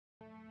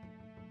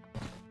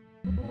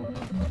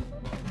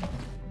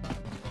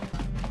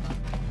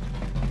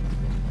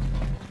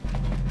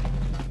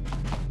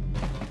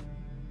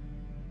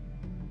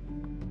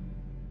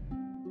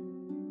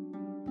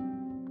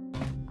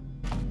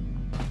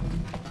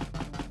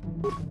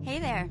Hey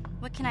there,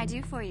 what can I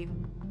do for you?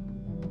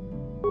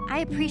 I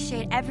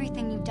appreciate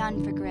everything you've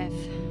done for Griff.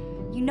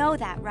 You know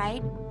that,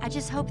 right? I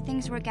just hope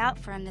things work out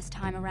for him this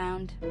time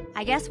around.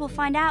 I guess we'll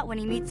find out when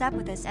he meets up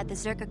with us at the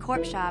Zerka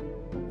Corp shop.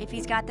 If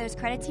he's got those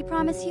credits he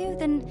promised you,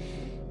 then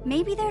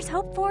maybe there's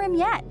hope for him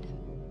yet.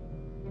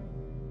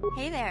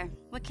 Hey there,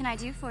 what can I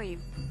do for you?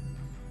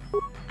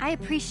 I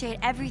appreciate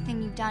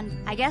everything you've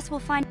done. I guess we'll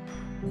find...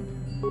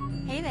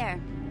 Hey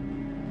there.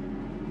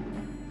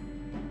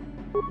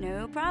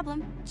 No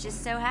problem.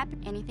 Just so happy.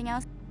 Anything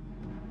else?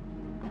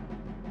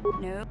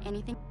 No,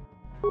 anything?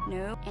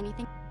 No,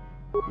 anything?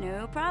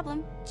 No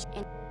problem.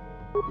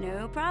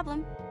 No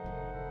problem.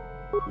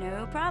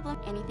 No problem.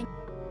 Anything?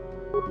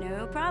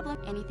 No problem.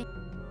 Anything?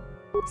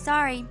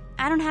 Sorry,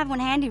 I don't have one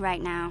handy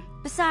right now.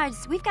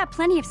 Besides, we've got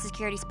plenty of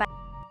security spies.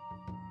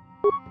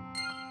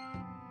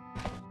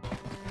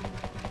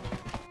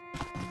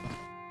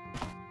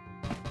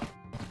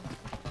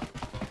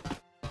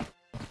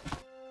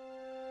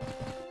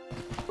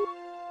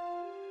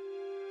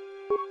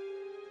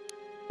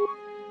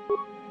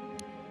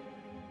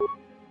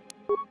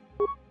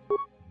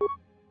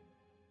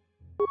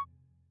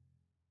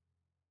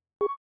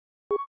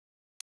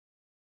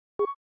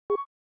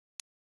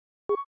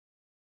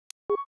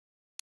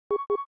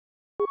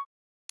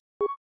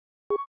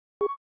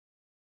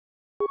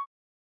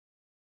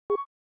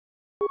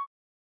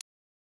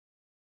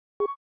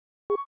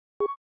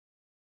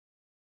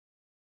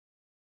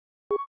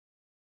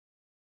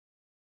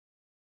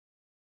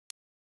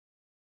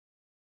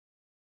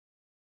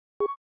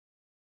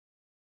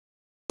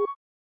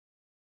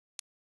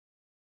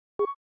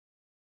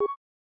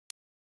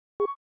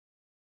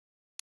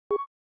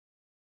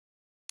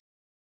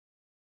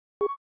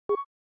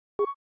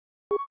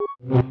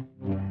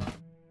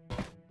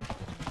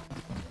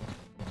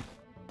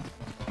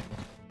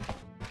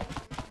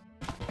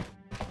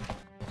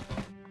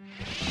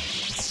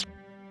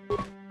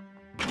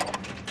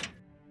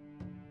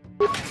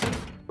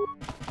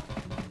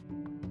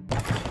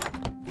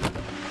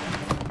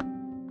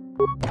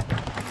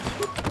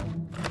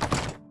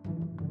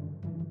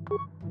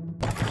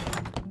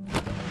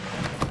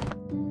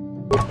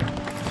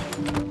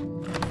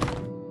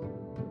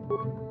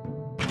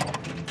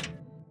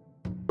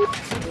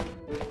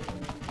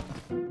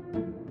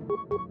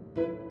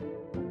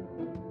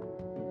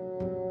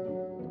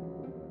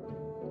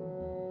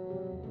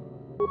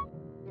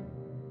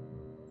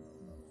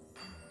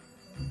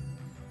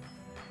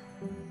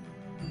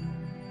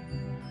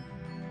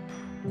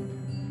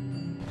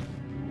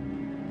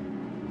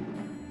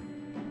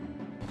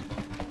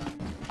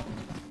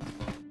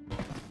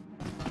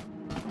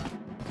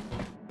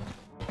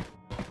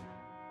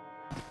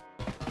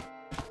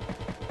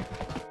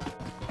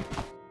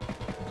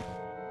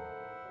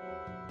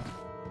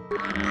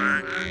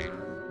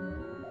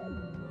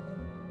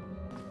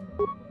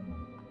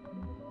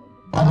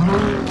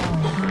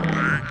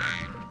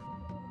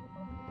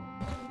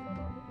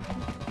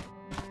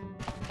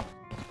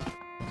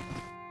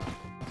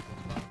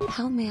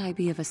 How may I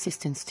be of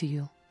assistance to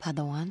you,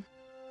 Padawan?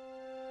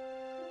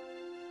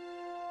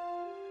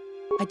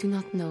 I do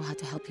not know how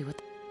to help you with...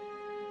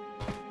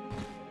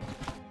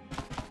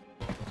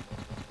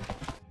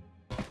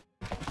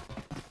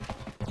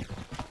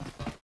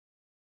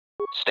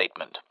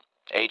 Statement.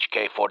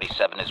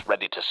 HK-47 is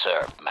ready to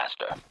serve,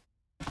 Master.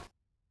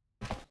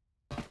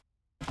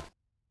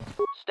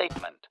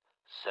 Statement.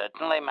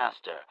 Certainly,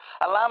 Master.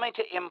 Allow me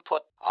to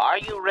input. Are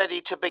you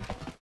ready to begin?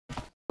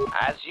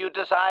 As you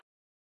desire.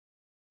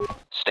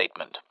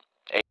 Statement.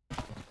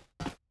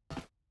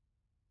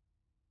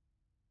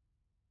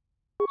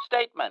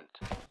 Statement.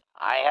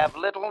 I have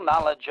little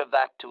knowledge of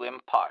that to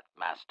impart,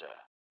 Master.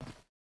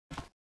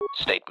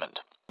 Statement.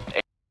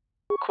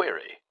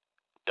 Query.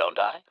 Don't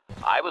I?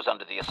 I was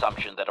under the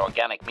assumption that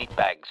organic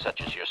meatbags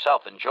such as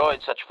yourself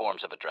enjoyed such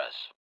forms of address.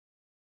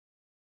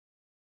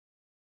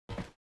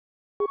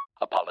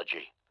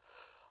 Apology.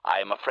 I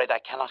am afraid I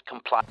cannot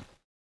comply.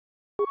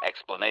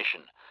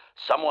 Explanation.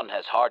 Someone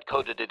has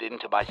hard-coded it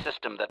into my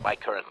system that my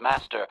current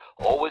master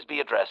always be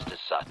addressed as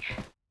such.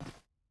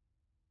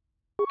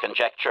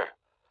 Conjecture.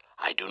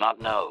 I do not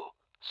know.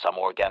 Some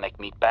organic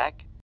meatbag?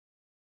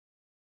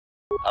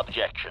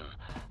 Objection.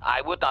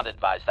 I would not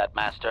advise that,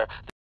 Master.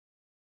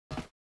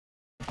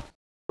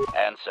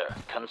 Answer.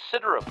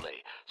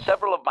 Considerably.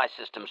 Several of my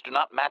systems do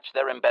not match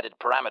their embedded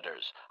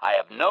parameters. I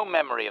have no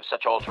memory of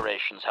such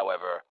alterations,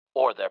 however,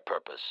 or their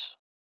purpose.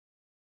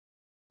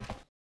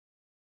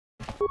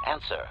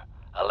 Answer.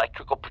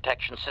 Electrical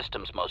protection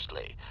systems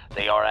mostly.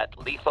 They are at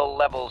lethal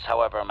levels,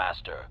 however,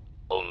 Master.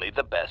 Only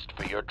the best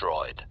for your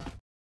droid.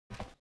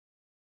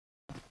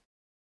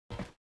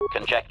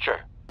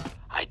 Conjecture.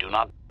 I do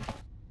not...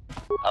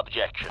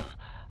 Objection.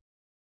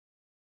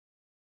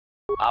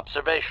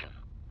 Observation.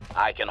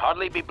 I can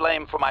hardly be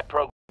blamed for my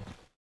program.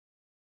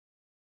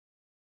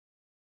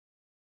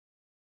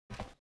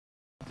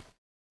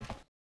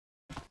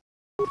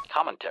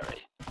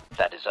 Commentary.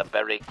 That is a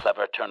very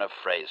clever turn of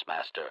phrase,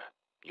 Master.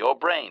 Your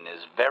brain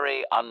is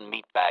very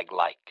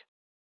un-meatbag-like.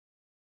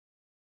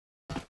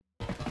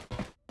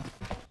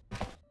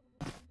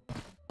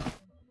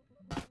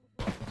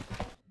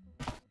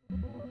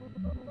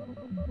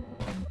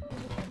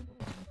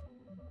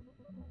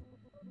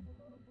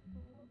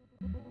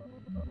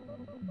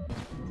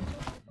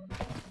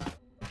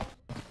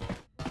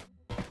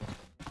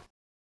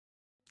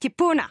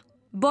 Kipuna,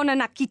 bona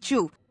na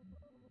kichu.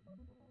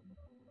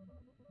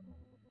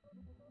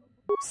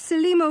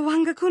 Salima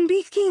wanga kun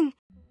bikin.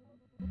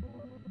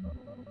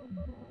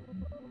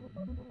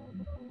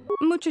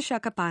 Mucho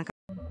shakapanka.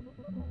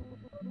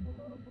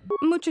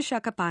 Mucho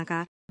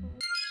shakapanka.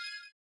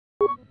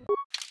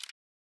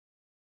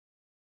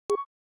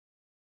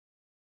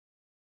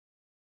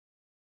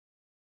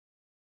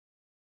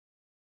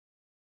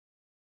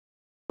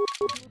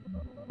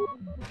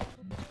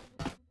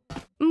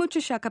 Mucho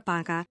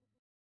shakapanka.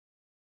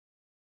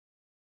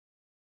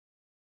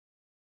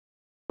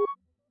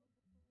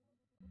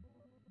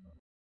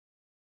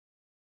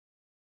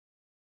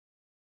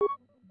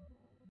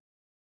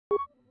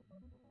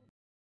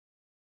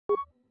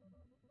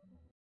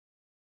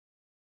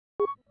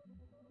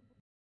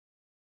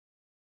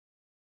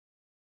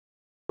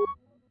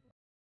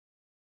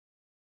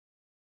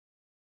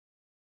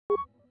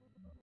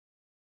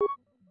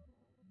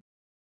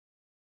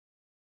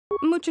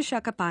 Mucho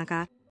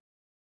shakapanka.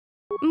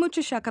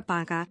 Mucho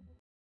shakapanka.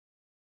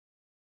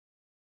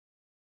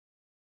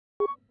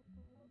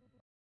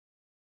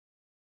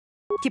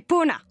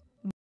 Kipuna.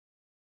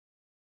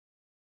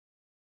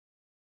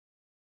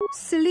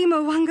 Salima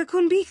wanga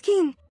kun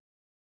bikin.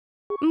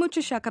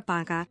 Mucho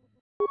shakapanka.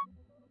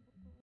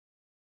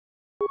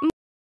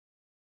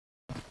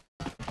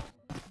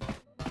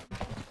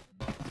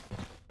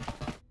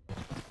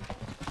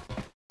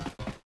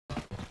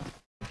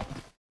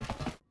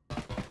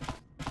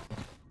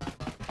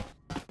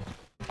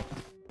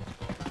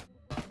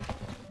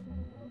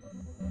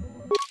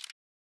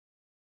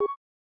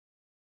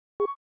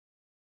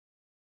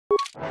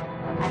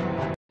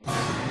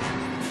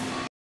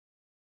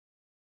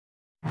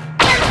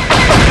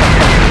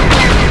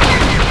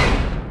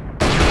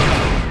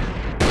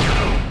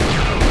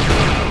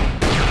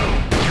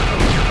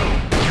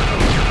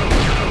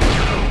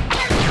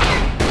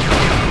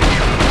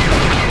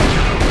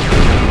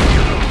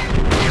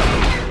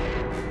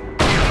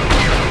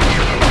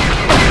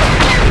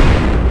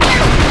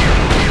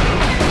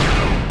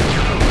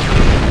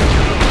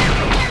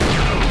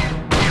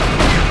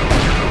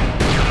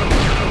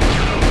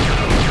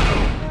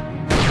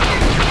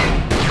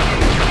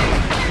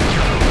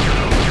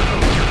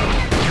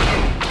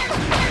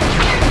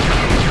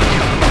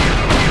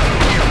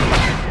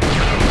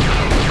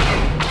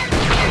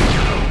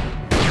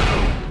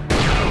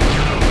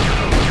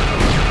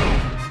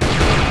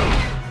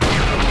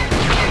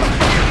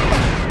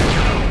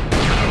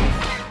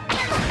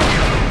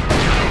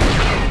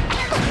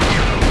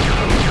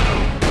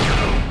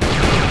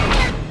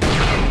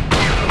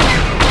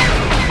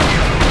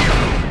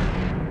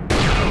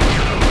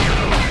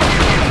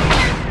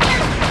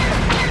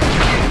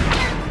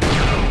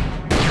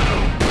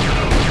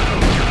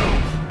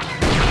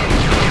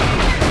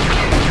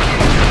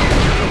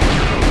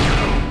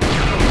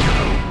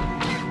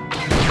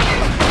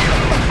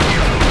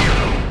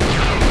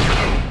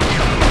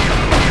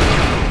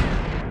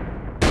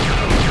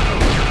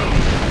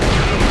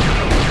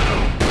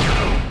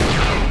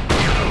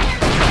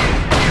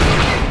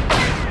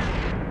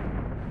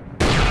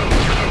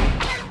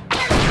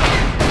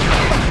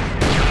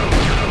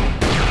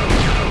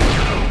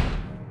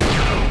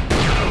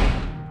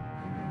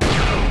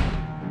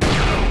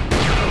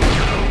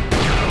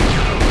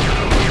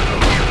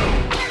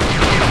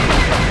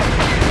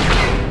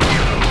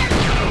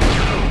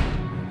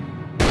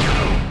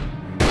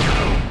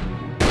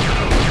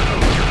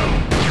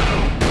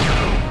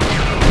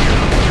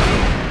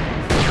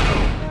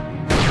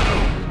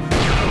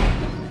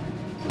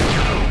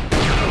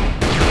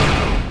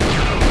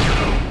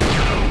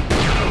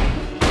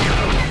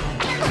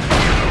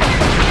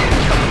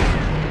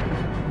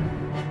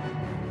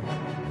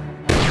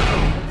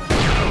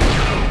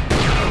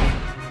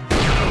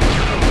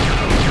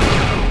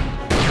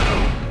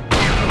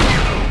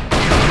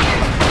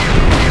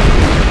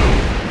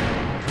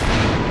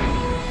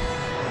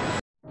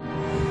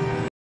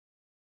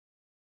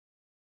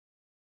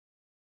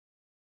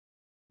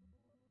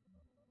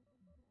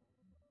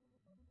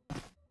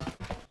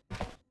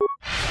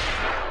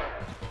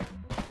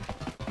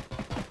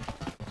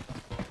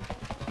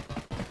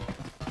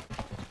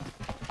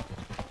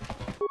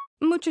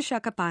 Mucho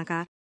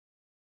shakapanka.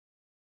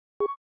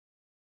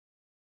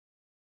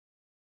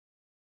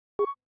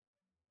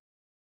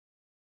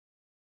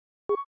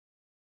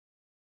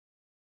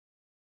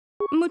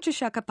 Mucho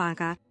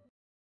shakapanka.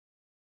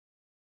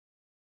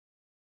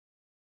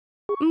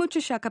 Mucho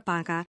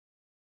shakapanka.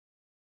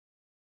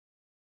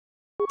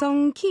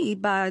 Tonki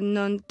ba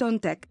non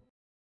tontek.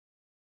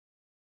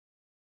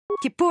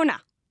 Kipuna,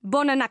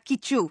 bona na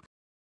kichu.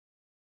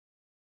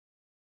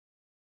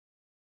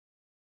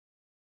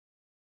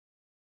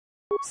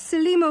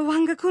 Salima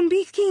wanga kun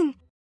bikin.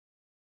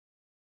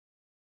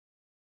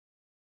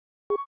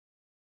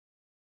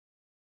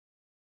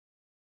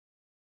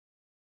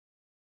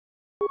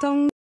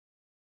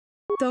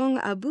 Tong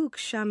abuk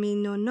shami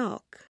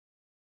nonok.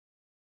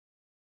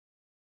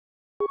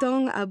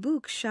 Tong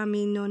abuk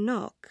shami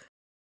nonok.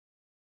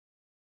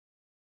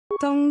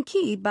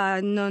 Tongki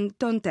ba non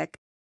tontek.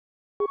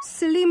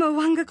 Salima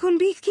wanga kun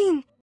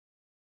bikin.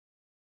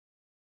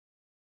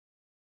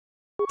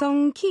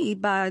 Tongki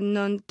ba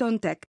non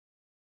tontek.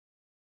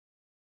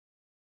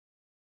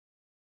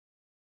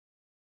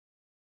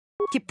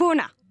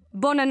 Kipuna,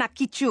 bona na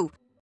kichu.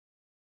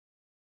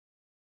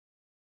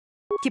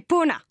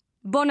 Kipuna,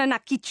 bona na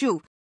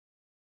kichu.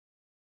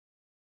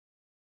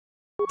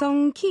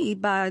 Tongki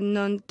ba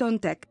non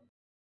tontek.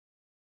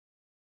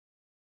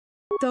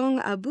 Tong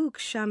abuk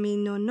shami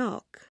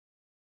nonok.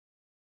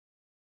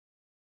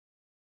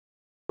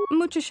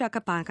 Mucho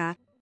shakapaka.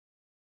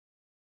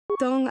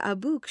 Tong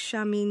abuk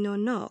shami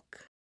nonok.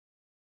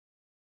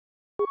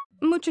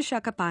 Mucho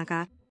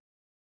shakapaka.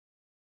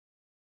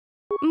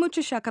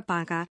 Mucho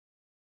shakapaka.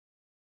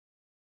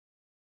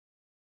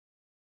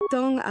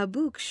 Tong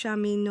abuk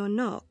shami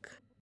nonok.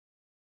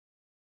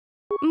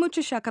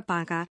 Mucho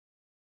shakapaka.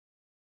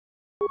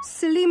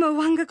 Selima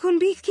wanga kun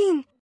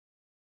bikin.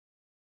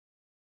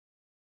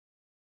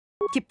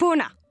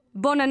 Kipuna,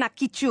 bona na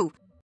kichu.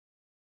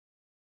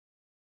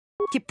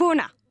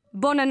 Kipuna,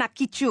 bona na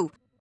kichu.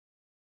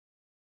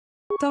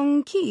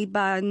 Tongki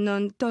ba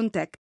non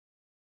tontek.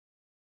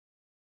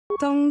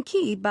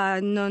 Tongki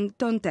ba non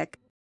tontek.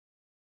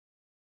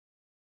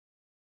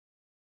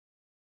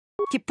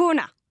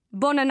 Kipuna,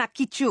 bona na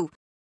kichu.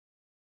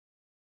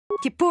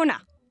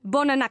 Kipuna,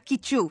 bona na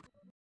kichu.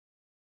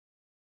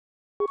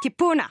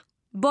 Kipuna,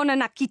 bona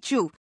na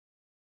kichu.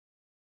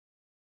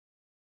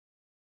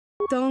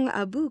 Tong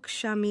abuk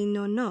shami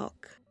nonok.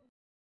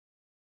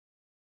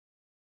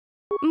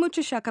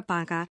 Mucho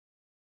shakapaka.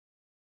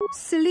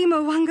 Selima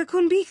wanga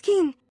kun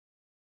bikin.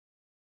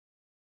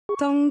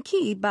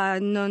 Tongki ba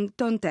non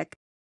tontek.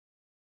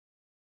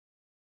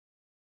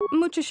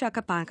 Mucho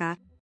shakapaka.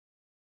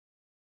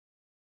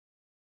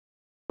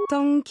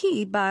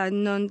 Tongki ba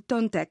non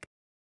tontek.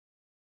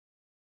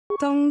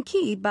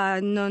 Tongki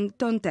ba non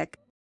tontek.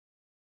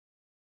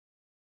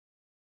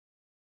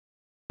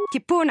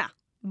 Kipuna,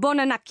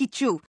 bona na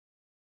kichu.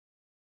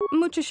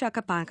 Mucho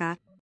shakapaka.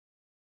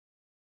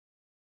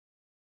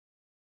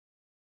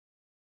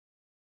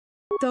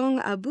 Tong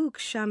abuk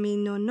shami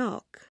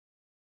nonok.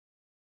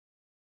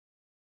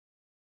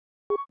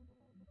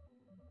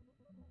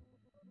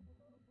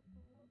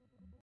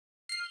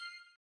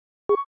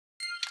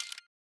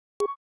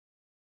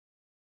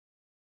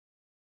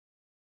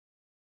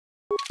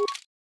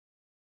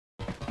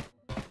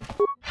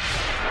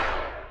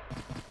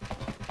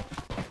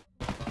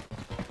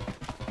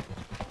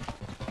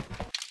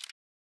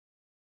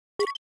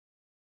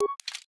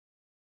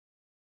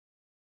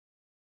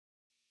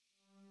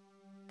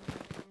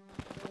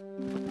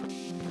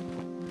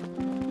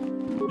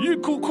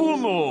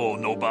 Ikukumo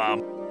no ba.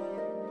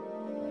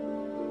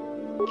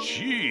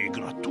 Ci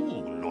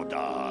gratullo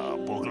da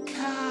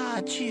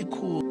boga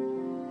ciku.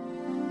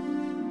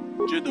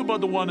 Jedu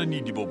badawana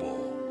ni di bobo.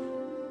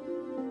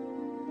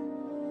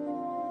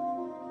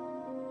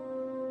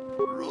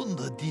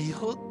 Ronda di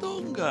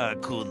hotonga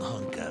kun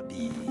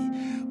hankabi.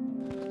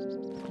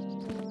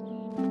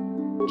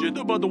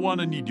 Jedu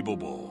badawana ni di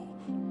bobo.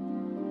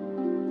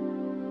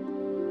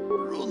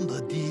 Ronda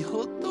di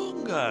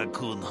hotonga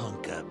kun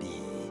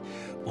hankabi.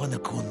 Wanna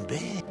kun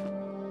be.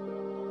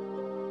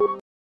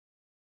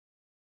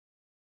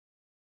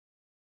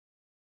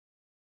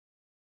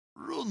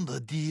 Ronda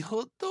di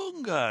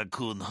hotonga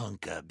kun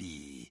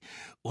hankabi.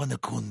 Wanna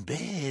kun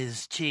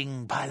bez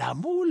ching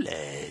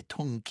palamule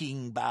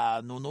tongking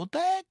ba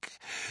nunotek.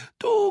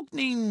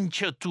 Tugning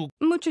chatuk.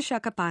 Mucho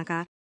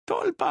shakapaka.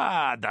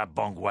 Tolpa da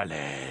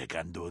bongwale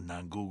gando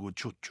nangugu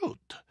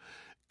chut.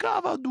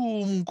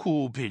 Kavadum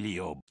ku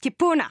pelio.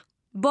 Kipuna,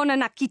 bona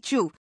na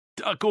kichu.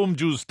 Takom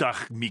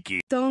justach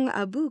Miki. Tong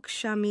abuk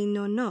shami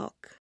nonok.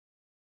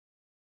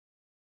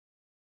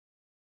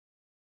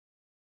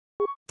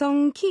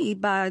 Tongki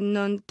ba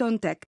non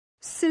tontek.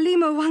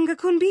 Selima wanga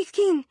kun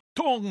bikin.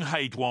 Tong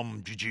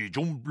haitwam jiji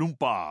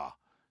jumblumpa.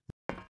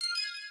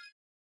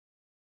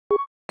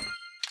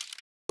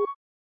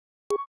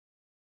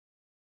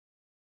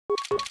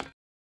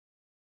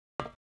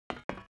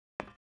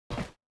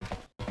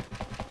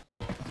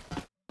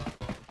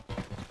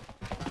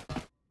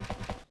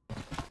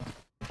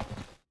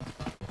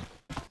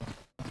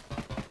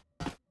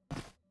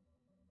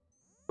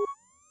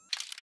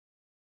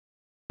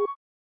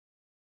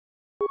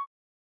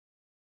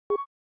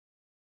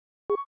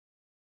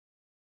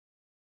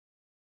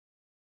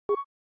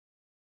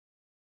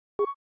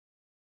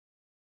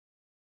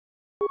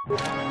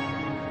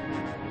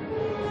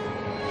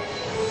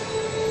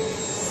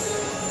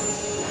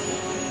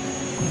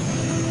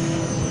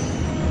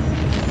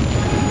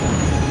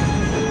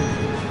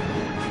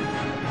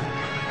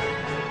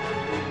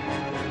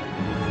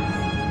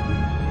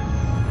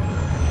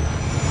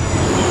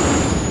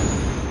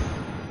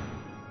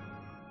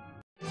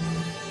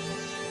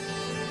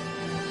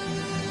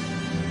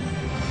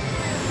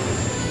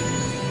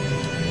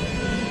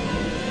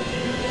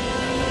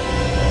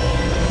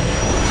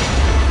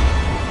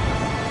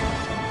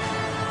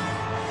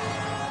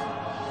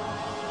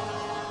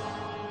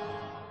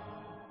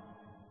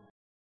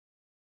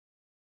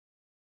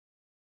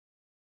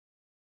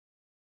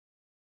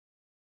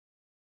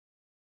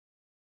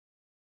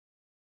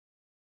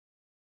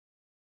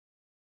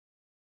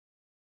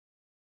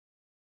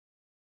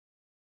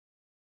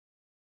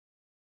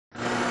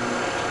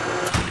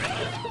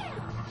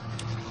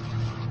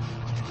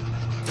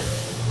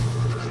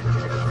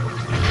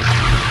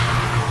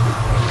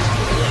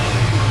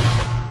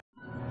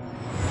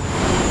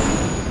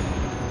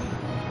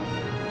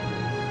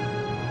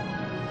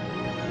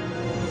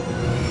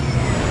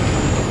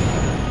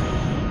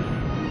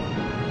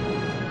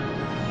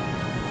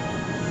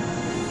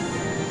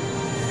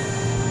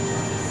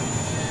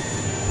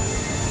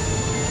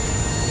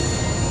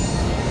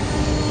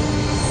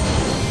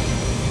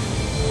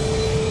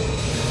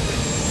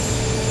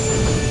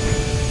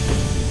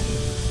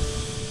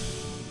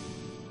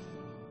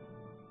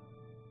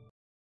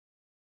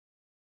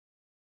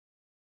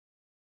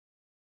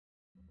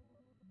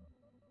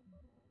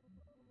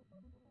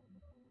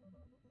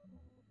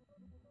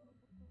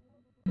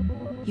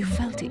 You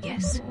felt it,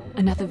 yes?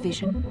 Another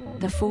vision?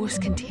 The Force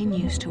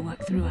continues to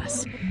work through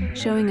us,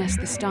 showing us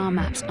the star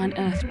maps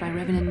unearthed by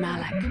Reverend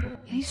Malak.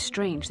 It is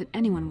strange that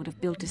anyone would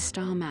have built a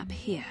star map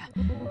here.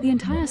 The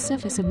entire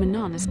surface of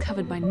Manaan is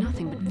covered by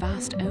nothing but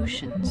vast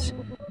oceans.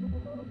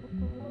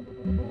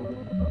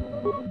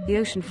 The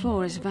ocean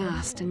floor is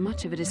vast, and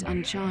much of it is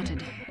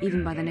uncharted,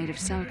 even by the native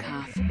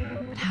Carth.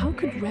 But how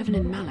could Revan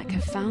and Malak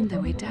have found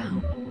their way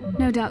down?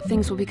 No doubt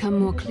things will become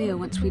more clear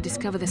once we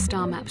discover the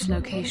star map's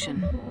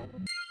location.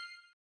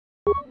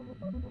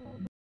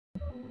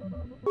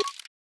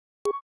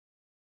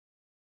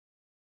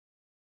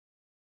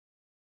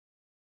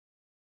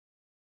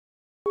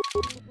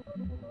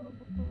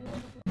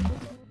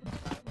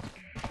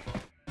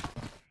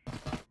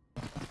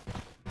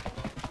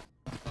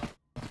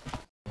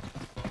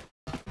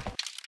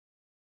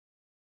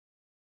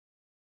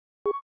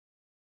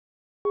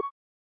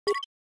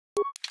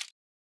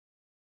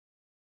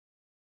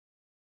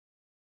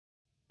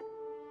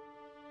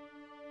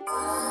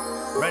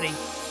 Ready.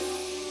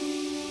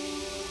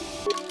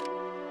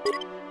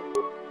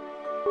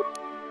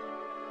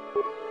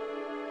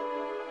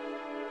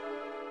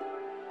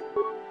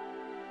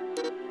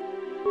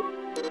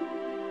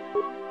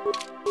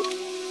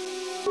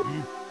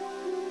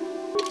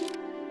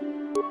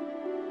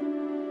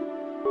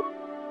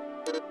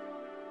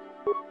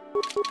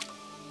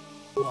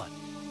 What?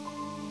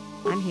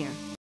 I'm here.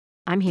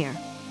 I'm here.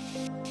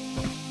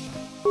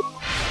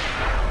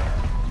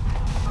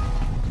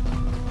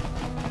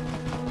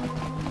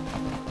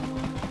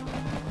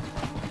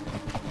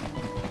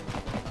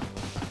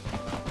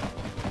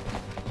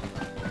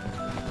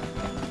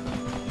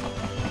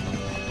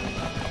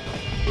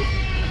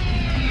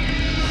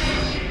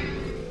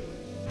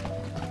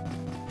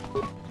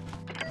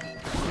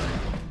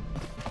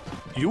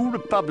 You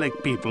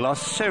Republic people are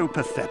so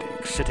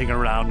pathetic, sitting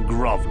around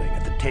groveling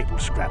at the table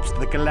scraps that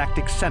the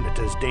Galactic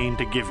Senators deign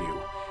to give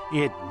you.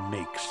 It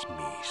makes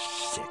me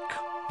sick.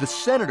 The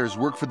Senators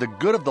work for the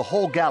good of the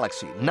whole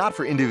galaxy, not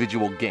for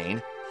individual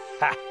gain.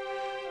 Ha!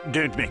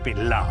 Don't make me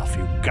laugh,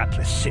 you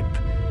gutless simp.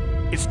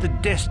 It's the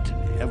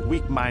destiny of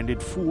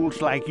weak-minded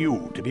fools like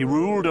you to be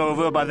ruled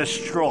over by the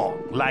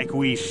strong, like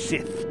we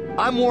Sith.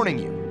 I'm warning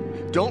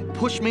you. Don't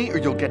push me or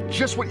you'll get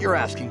just what you're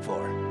asking for.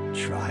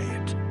 Try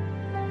it.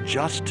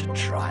 Just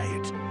try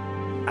it.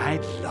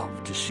 I'd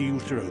love to see you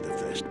throw the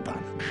first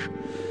punch.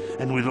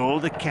 And with all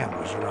the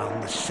cameras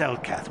around, the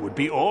Selkath would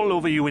be all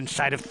over you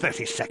inside of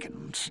 30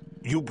 seconds.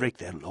 You break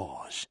their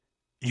laws.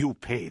 You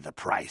pay the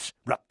price,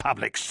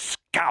 Republic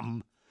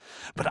scum.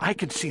 But I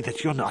can see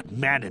that you're not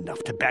man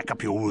enough to back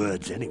up your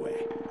words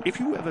anyway. If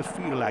you ever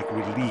feel like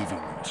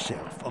relieving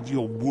yourself of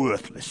your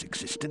worthless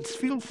existence,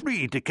 feel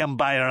free to come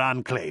by our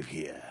enclave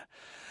here.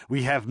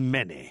 We have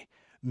many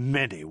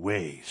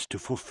ways to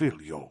fulfill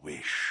your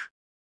wish.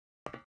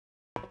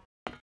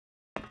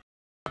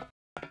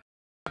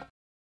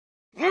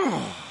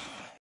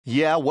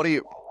 Yeah, what are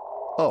you...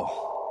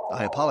 Oh,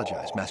 I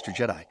apologize, Master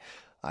Jedi.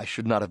 I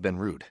should not have been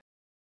rude.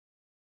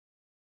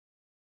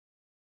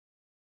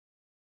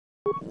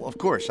 Well, of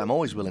course, I'm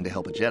always willing to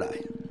help a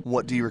Jedi.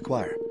 What do you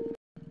require?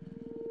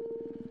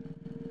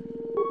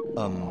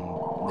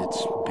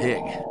 It's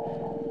big.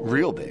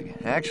 Real big.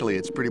 Actually,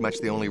 it's pretty much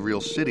the only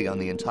real city on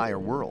the entire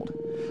world.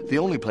 The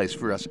only place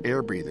for us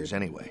air breathers,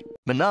 anyway.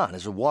 Manaan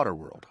is a water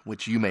world,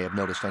 which you may have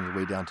noticed on your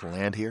way down to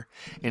land here,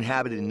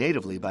 inhabited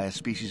natively by a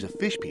species of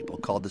fish people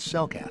called the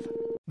Selkath.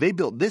 They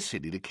built this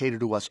city to cater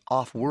to us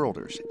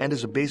off-worlders, and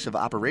as a base of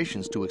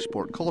operations to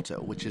export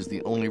Kolto, which is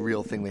the only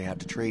real thing they have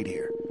to trade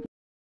here.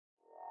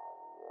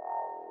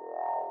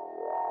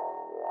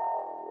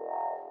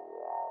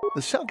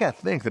 The Selkath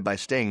think that by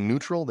staying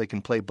neutral, they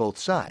can play both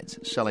sides,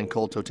 selling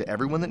Kolto to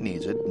everyone that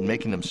needs it, and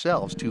making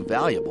themselves too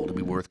valuable to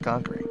be worth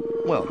conquering.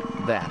 Well,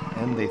 that,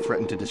 and they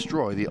threaten to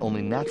destroy the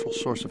only natural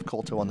source of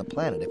Kolto on the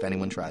planet if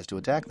anyone tries to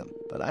attack them.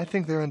 But I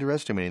think they're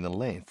underestimating the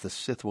length the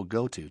Sith will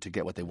go to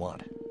get what they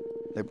want.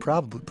 They're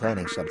probably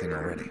planning something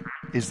already.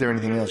 Is there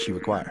anything else you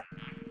require?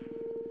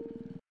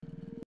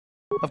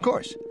 Of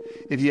course.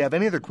 If you have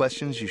any other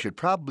questions, you should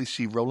probably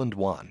see Roland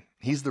Wan.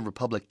 He's the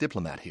Republic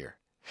diplomat here.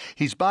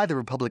 He's by the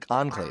Republic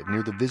Enclave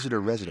near the visitor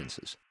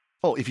residences.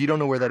 Oh, if you don't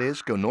know where that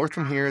is, go north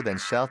from here, then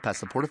south past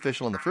the port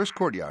official in the first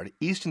courtyard,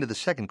 east into the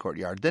second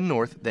courtyard, then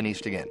north, then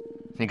east again.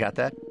 You got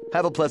that?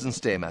 Have a pleasant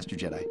stay, Master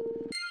Jedi.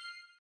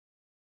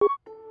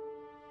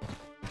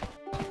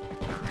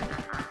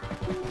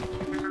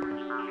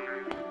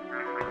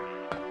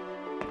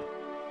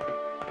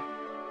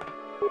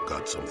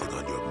 Got something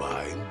on your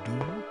mind,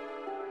 dude?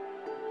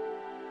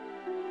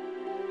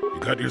 You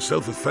got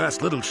yourself a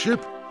fast little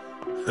ship?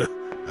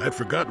 I'd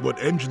forgotten what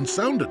engine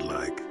sounded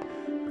like.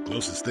 The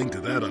closest thing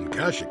to that on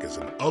Kashyyyk is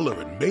an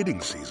Uller in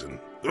mating season.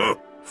 Ugh,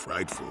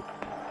 frightful.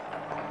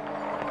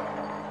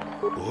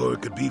 Or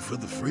it could be for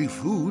the free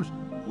food.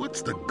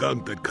 What's the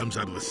gunk that comes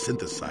out of the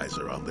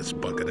synthesizer on this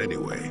bucket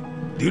anyway?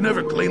 Do you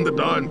never clean the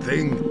darn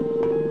thing?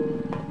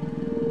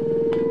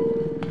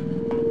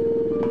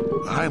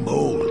 I'm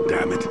old,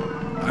 damn it.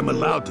 I'm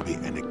allowed to be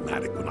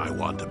enigmatic when I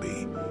want to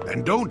be.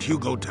 And don't you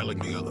go telling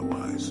me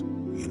otherwise.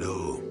 You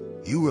know,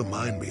 You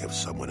remind me of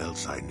someone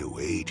else I knew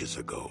ages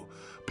ago.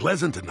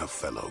 Pleasant enough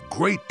fellow,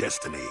 great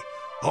destiny,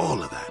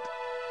 all of that.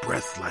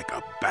 Breath like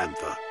a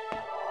bantha.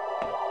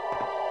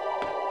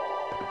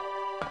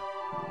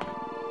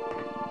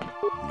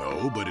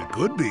 No, but it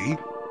could be.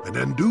 An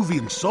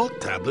Anduvian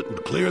salt tablet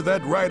would clear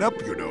that right up,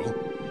 you know.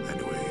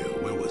 Anyway,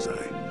 where was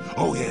I?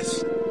 Oh,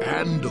 yes,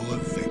 Andor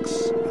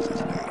Vix was his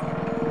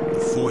name.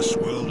 The force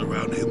swirled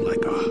around him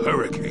like a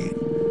hurricane.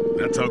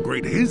 That's how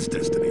great his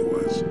destiny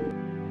was.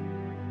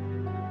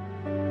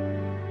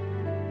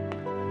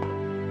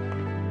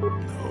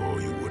 No,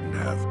 you wouldn't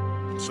have.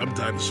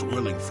 Sometimes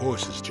swirling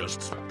force is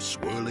just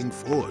swirling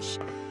force.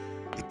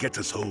 It gets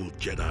us old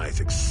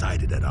Jedis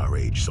excited at our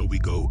age, so we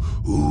go,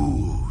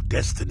 ooh,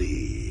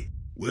 destiny.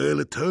 Well,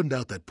 it turned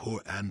out that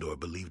poor Andor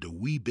believed a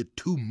wee bit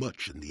too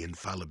much in the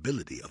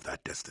infallibility of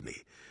that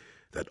destiny.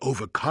 That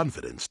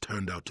overconfidence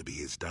turned out to be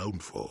his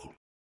downfall.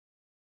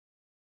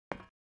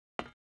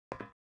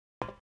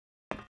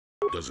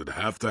 Does it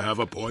have to have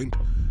a point?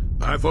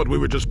 I thought we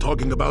were just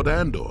talking about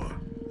Andor.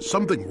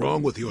 Something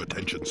wrong with your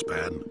attention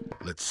span?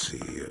 Let's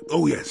see.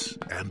 Oh, yes,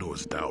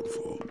 Andor's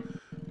downfall.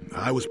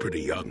 I was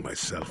pretty young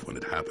myself when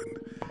it happened.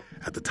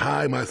 At the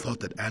time, I thought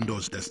that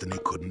Andor's destiny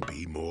couldn't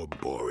be more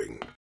boring.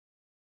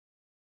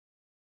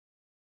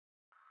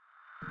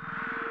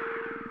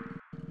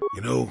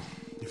 You know,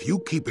 if you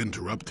keep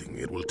interrupting,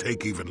 it will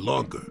take even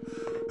longer.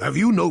 Have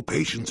you no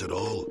patience at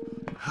all?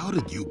 How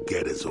did you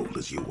get as old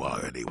as you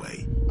are,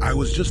 anyway? I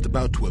was just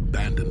about to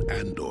abandon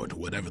Andor to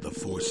whatever the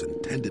Force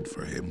intended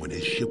for him when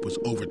his ship was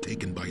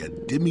overtaken by a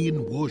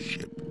Dimian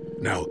warship.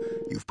 Now,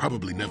 you've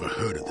probably never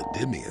heard of the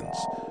Dimians,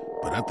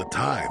 but at the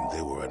time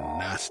they were a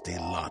nasty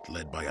lot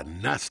led by a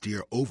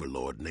nastier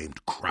overlord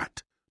named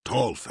Carth.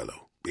 Tall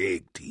fellow,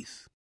 big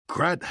teeth.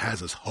 Carth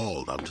has us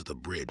hauled onto the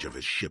bridge of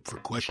his ship for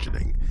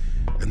questioning,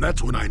 and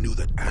that's when I knew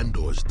that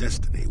Andor's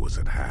destiny was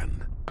at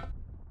hand.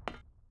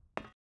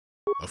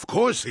 Of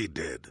course he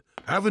did.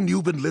 Haven't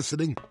you been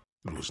listening?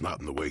 It was not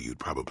in the way you'd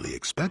probably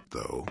expect,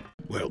 though.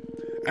 Well,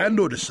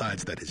 Andor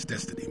decides that his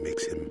destiny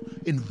makes him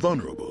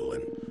invulnerable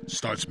and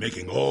starts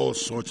making all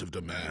sorts of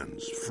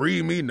demands.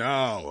 Free me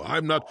now.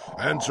 I'm not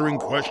answering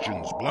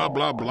questions. Blah,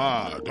 blah,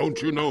 blah.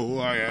 Don't you know who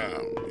I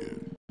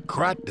am?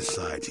 Carth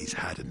decides he's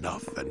had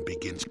enough and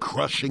begins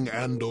crushing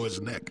Andor's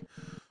neck.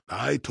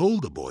 I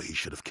told the boy he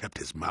should have kept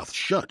his mouth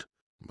shut.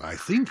 I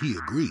think he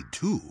agreed,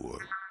 too, or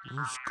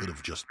this could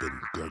have just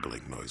been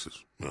gurgling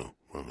noises. No,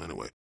 well,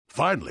 anyway.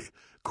 Finally,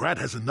 Carth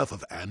has enough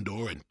of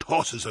Andor and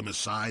tosses him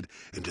aside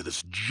into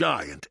this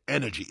giant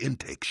energy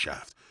intake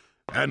shaft.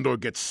 Andor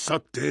gets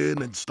sucked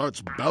in and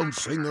starts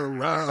bouncing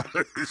around,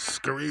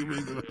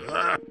 screaming.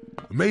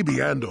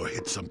 Maybe Andor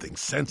hit something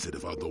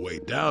sensitive on the way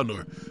down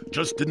or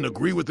just didn't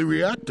agree with the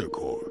reactor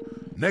core.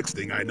 Next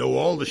thing I know,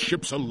 all the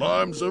ship's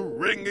alarms are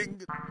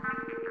ringing.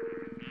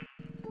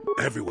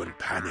 Everyone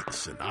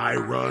panics and I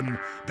run,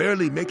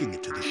 barely making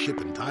it to the ship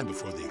in time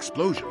before the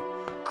explosion.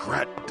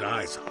 Carth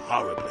dies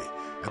horribly,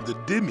 and the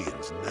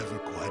Dimians never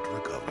quite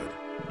recovered.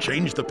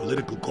 Changed the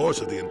political course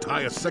of the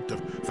entire sector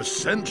for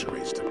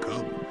centuries to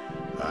come.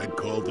 I'd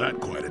call that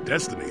quite a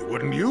destiny,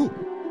 wouldn't you?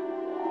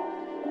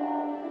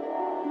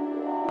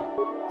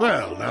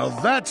 Well, now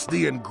that's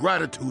the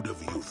ingratitude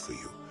of youth for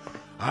you.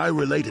 I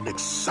relate an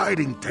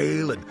exciting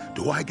tale, and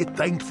do I get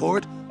thanked for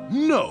it?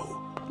 No,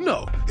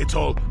 it's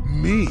all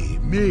me.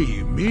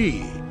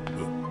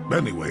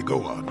 Anyway,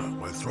 go on.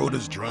 My throat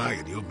is dry,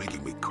 and you're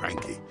making me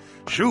cranky.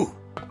 Shoo!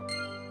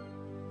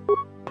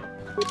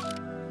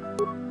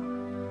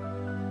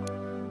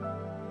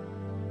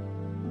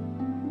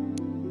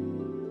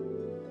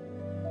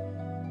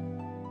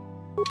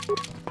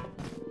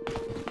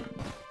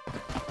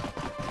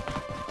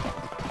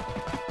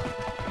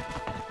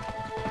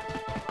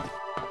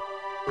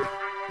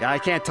 Yeah, I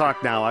can't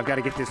talk now. I've got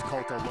to get this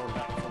Colto loaded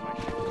up before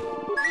my ship.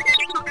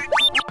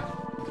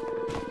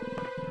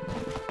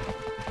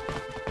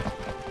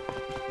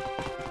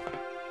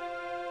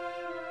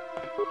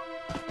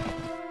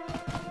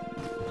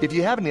 If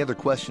you have any other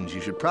questions,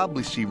 you should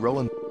probably see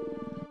Roland.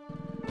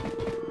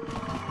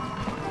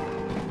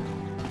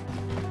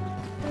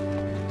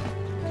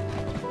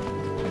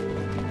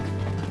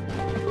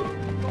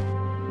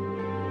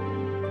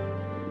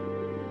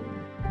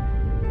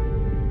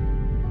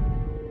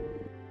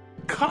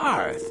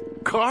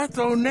 Carth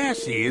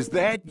Onesi, is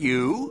that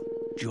you?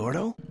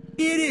 Jordo?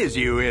 It is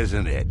you,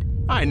 isn't it?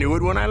 I knew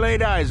it when I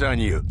laid eyes on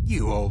you.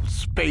 You old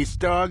space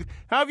dog.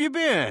 How have you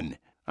been?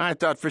 I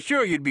thought for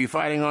sure you'd be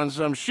fighting on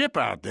some ship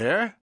out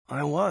there.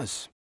 I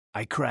was.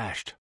 I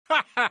crashed.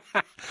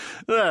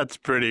 That's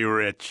pretty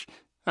rich.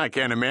 I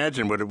can't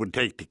imagine what it would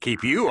take to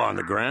keep you on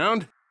the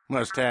ground.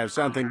 Must have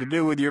something to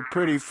do with your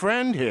pretty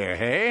friend here,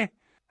 hey?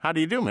 How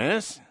do you do,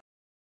 miss?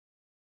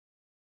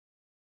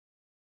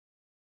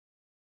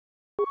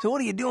 So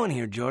what are you doing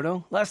here,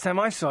 Jordo? Last time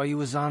I saw you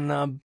was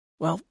on,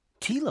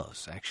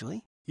 Telos,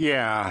 actually.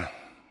 Yeah,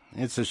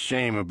 it's a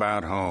shame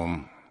about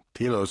home.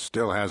 Telos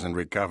still hasn't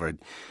recovered.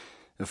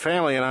 The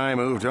family and I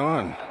moved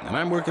on, and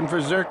I'm working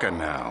for Zerka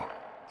now.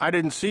 I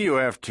didn't see you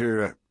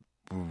after...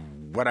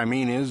 what I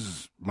mean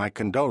is, my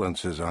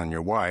condolences on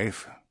your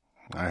wife.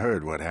 I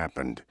heard what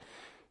happened.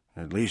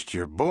 At least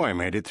your boy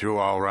made it through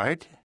all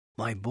right.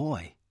 My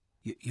boy?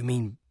 You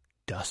mean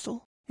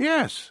Dustle?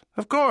 Yes,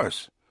 of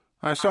course.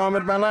 I saw him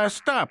at my last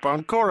stop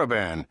on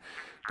Korriban,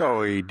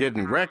 though he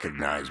didn't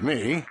recognize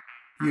me.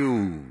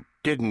 You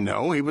didn't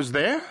know he was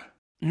there?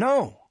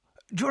 No.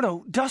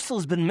 Jordo,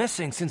 Dustle's been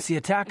missing since the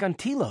attack on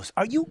Telos.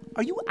 Are you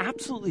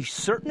absolutely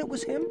certain it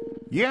was him?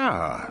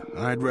 Yeah,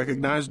 I'd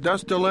recognize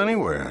Dustle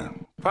anywhere.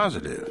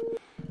 Positive.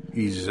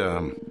 He's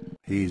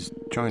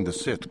joined the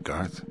Sith,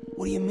 Carth.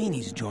 What do you mean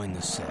he's joined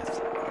the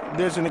Sith?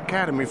 There's an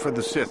academy for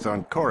the Sith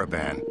on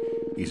Korriban.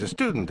 He's a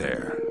student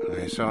there.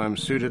 I saw him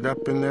suited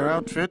up in their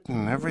outfit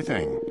and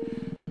everything.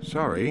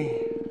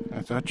 Sorry,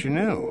 I thought you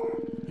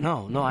knew.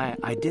 No,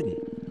 I didn't.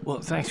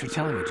 Well, thanks for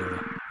telling me,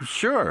 Jordo.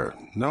 Sure,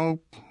 no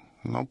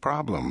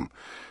problem.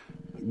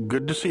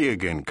 Good to see you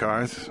again,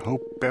 Carth.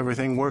 Hope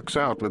everything works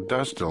out with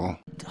Dustle.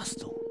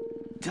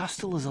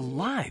 Dustle is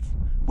alive.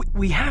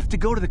 We have to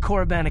go to the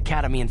Korriban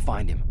Academy and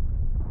find him.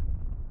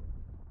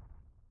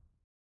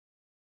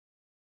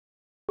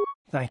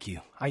 Thank you.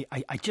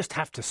 I just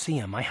have to see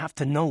him. I have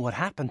to know what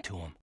happened to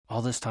him.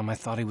 All this time I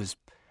thought he was...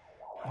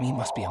 he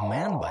must be a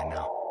man by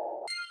now.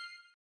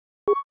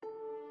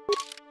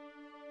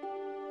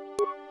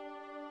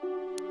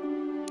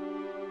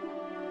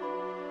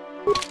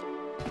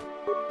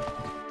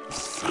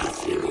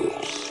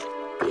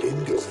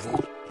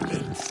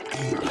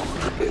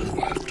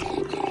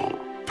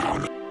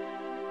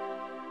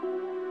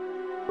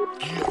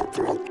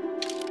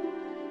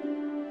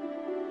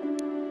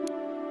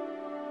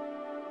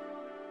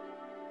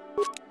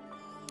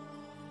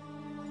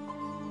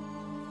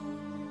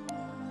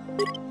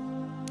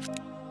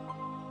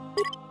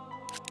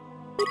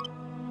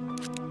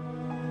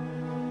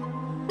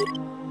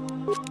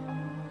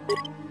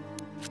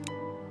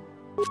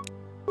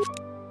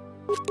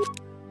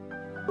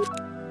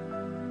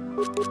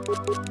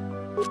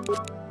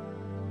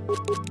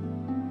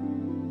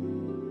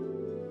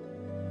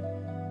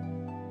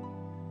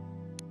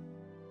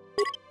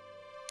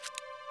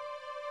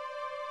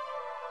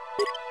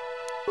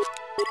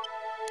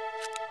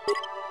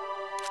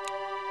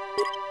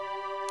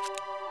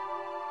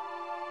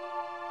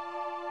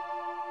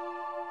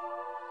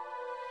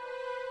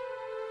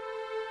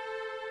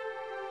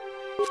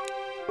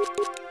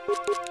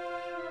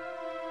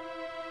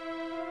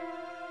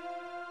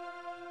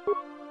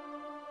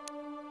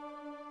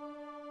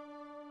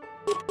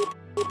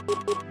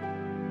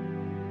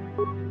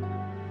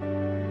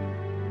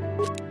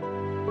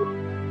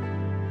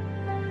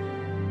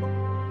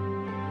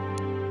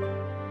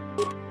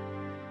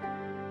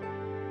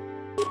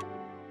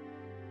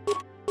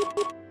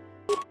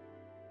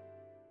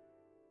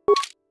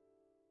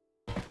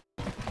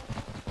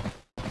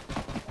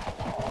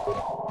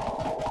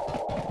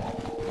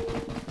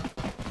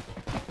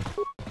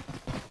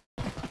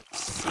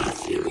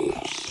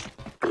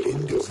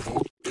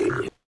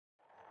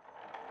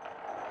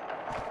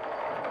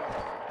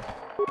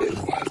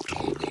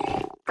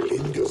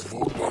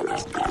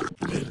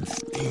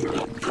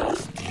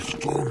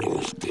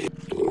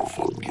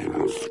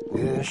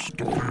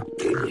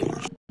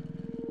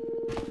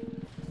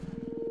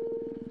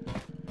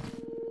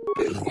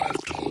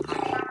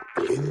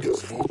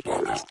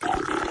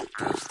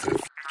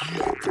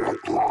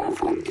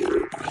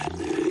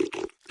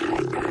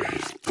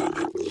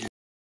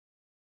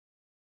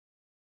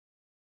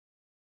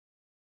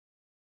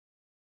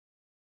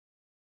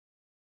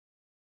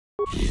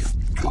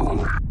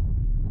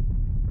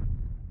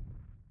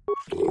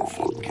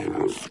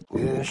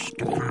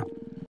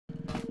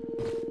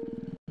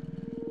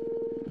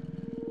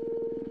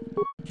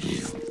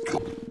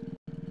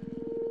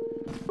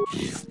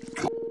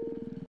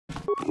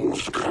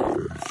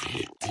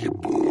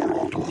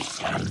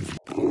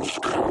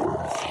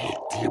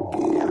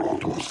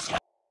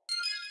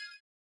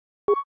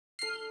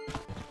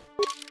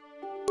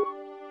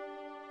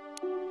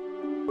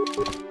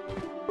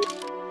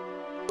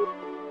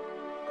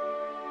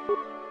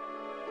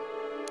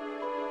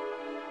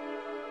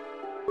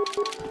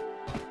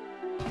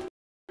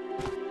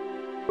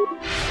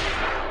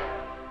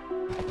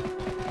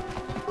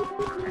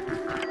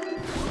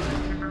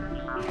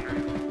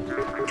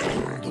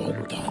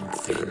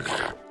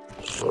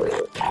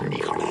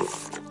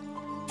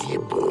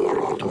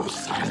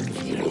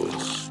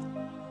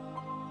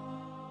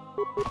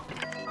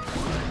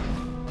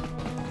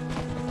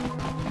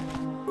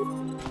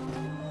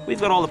 We've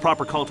got all the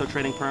proper culto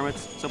training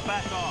permits, so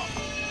back off.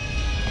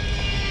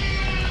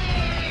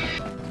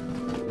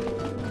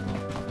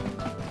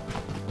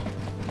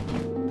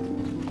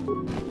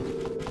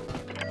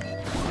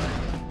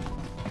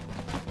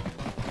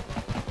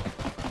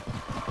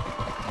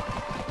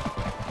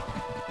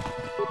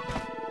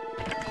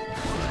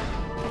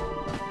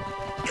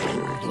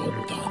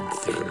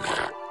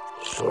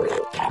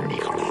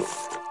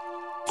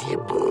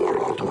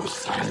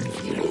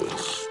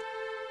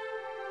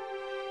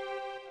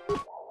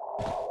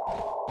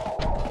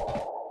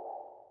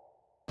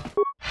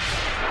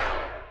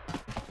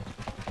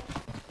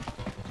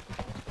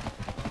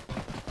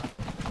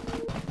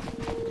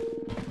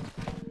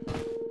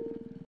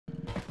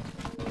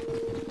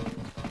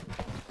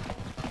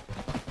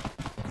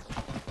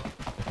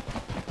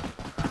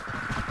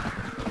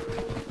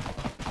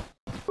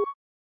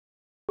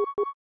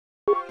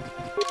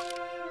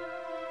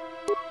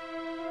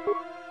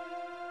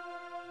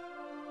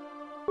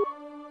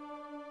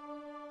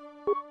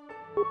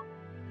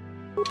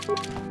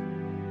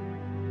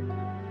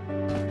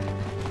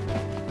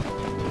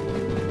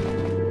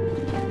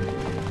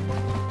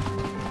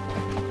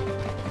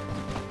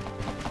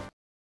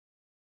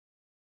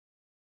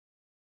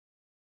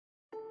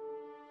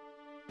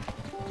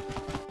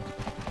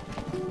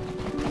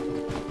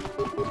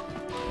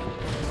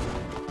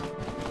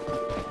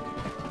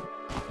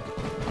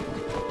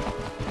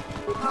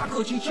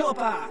 Hakochi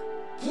chopa.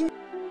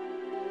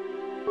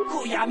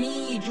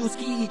 Kuyami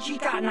juski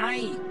chika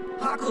nai.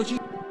 Hakochi.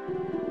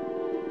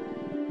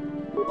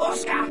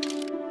 Oscar.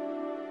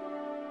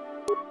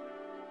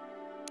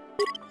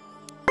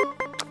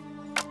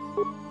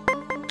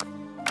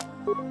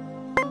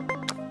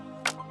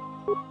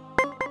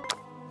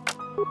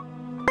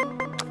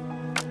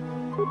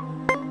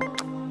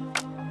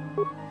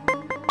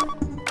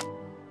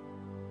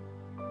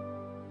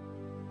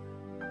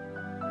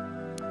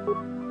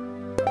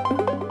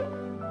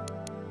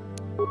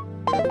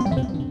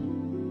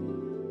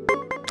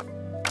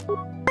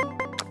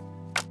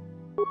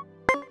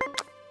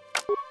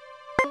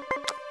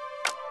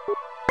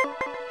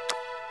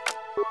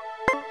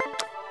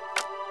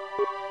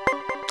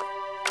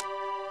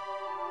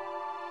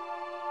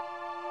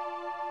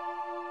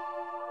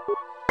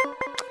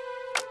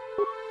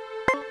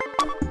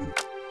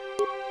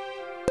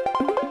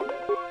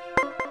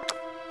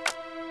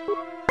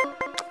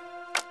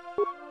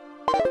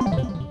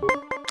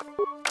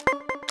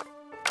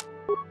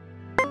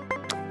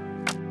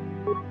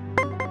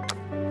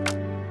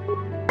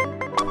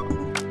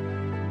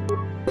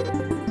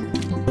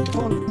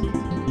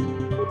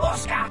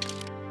 Oscar!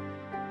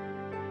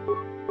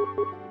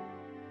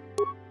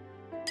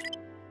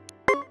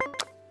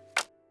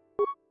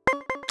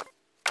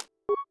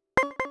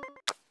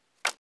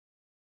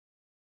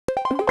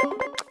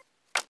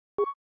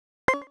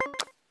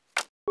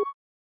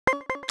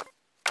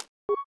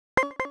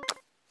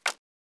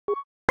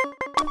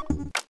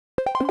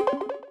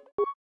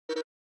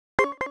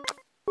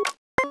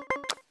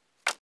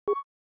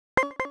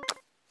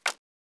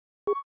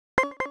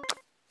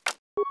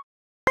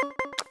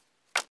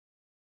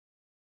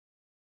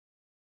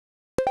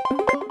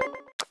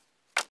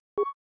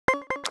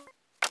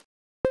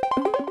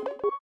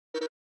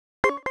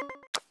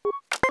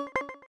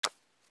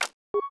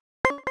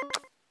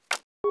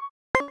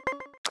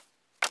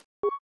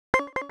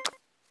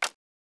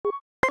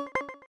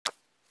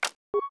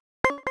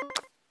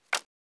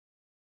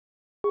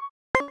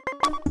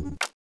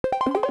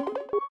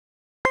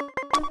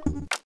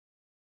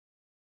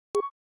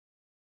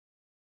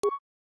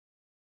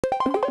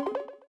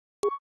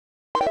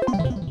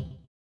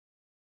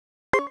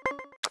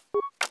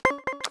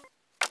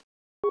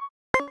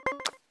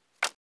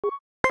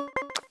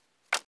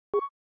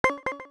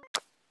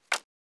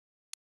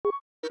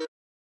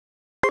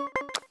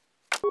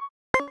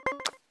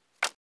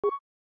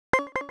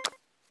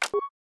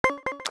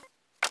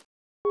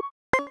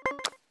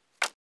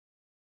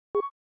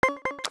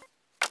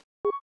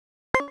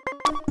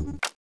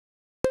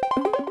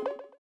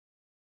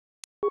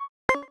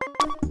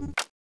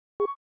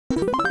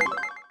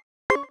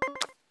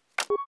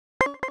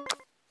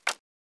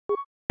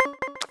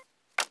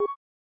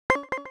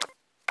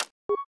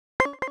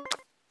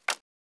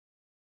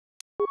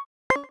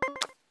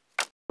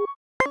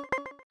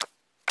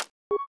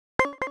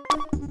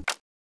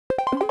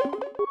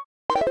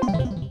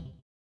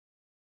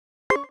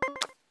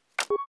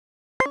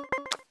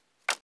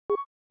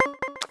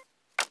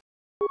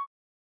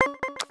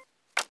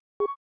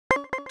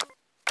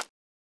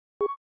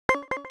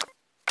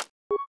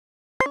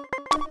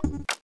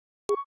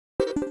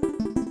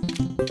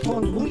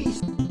 Von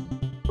Mulis.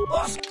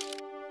 Oscar!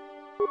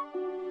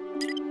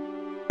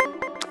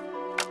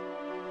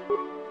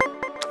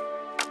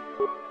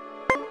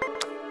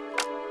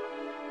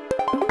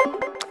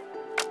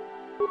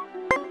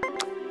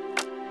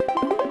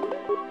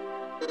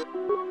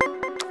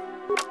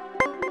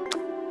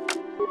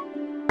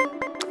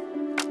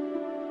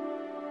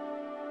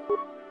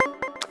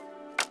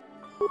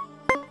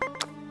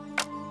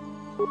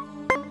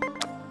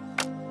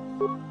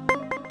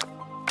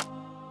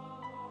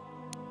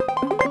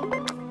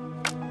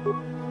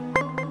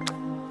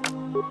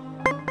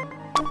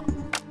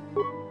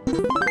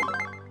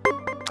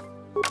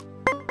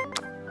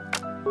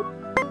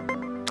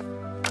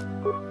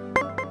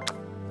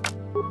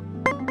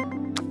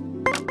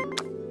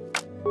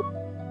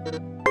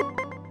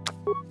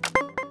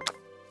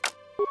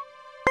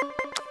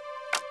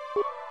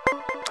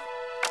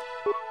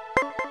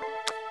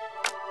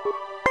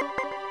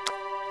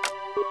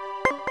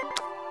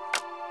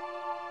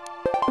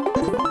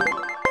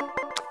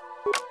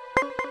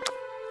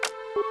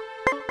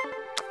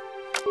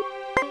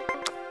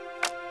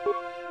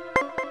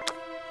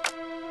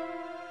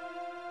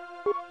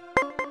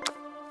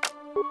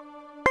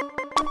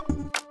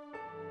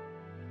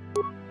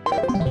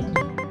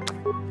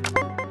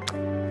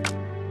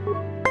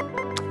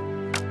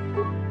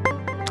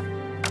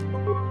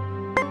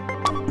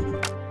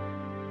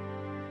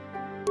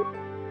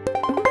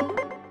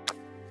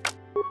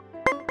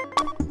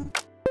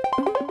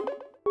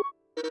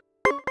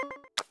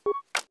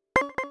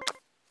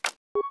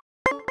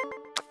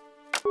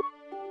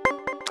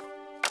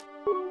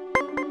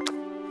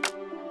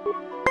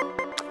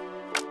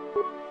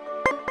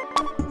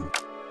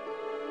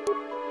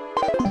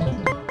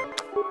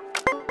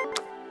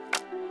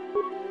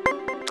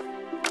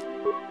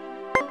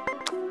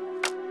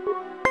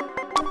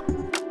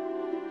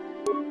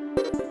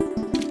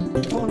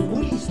 Ton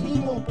wulis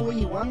limo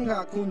poi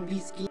wanga kun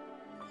biski.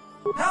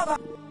 Hava!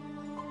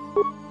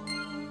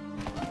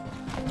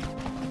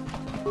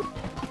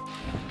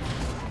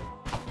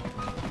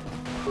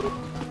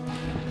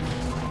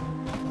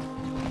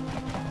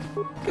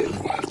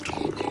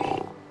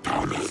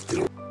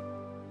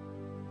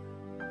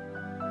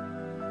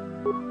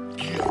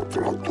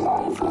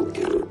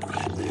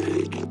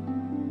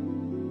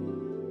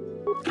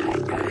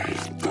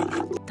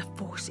 The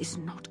Force is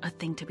not a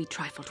thing to be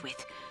trifled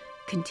with.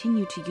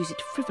 Continue to use it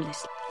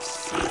frivolously.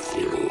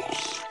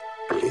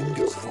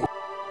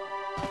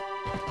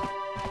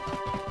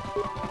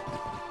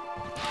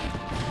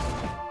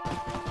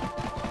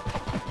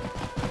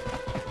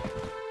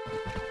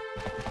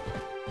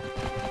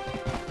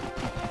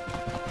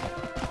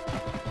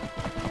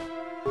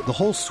 The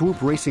whole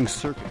swoop racing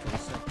circuit.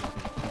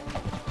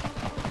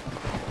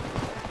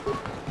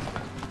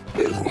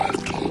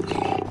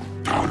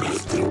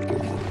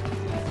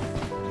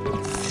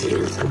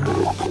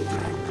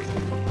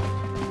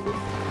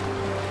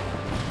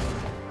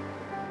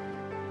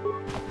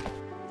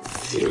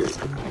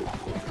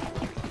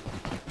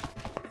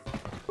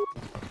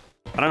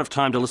 I don't have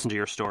time to listen to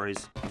your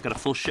stories. I've got a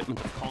full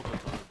shipment of Carth.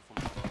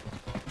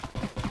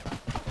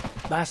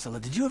 Bastila,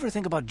 did you ever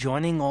think about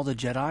joining all the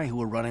Jedi who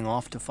were running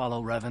off to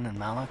follow Revan and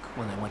Malak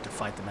when they went to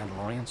fight the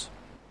Mandalorians?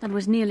 That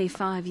was nearly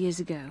 5 years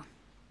ago.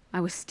 I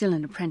was still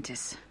an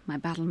apprentice. My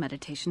battle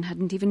meditation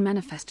hadn't even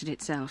manifested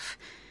itself.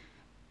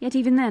 Yet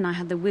even then I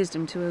had the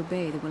wisdom to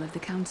obey the will of the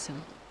Council.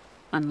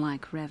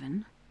 Unlike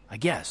Revan. I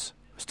guess.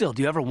 Still,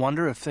 do you ever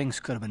wonder if things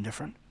could have been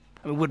different?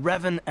 I mean, would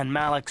Revan and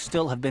Malak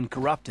still have been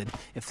corrupted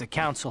if the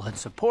Council had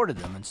supported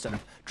them instead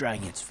of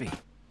dragging its feet?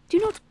 Do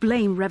not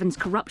blame Revan's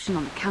corruption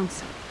on the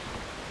Council.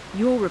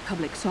 Your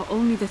Republic saw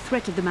only the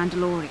threat of the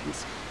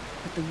Mandalorians,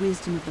 but the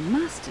wisdom of the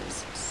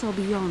Masters saw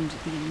beyond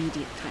the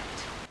immediate threat.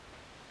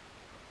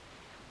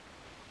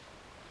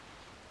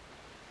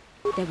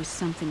 There was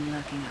something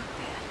lurking out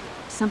there.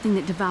 Something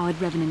that devoured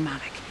Revan and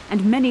Malak,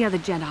 and many other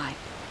Jedi.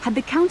 Had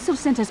the Council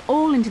sent us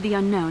all into the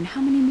unknown,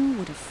 how many more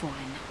would have fallen?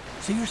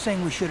 So you're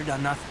saying we should have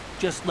done nothing?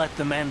 Just let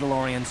the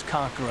Mandalorians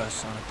conquer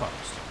us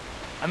unopposed?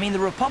 I mean, the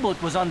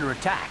Republic was under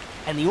attack,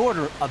 and the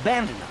Order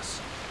abandoned us.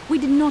 We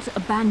did not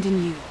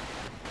abandon you.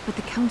 But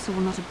the Council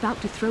were not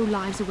about to throw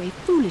lives away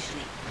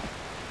foolishly.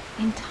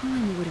 In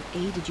time, we would have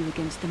aided you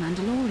against the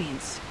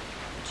Mandalorians,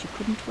 but you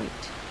couldn't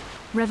wait.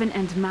 Revan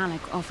and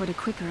Malak offered a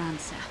quicker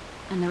answer,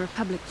 and the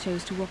Republic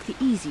chose to walk the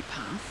easy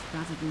path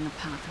rather than the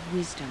path of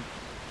wisdom.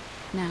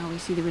 Now we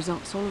see the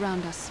results all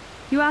around us.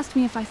 You asked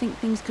me if I think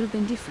things could have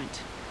been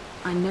different.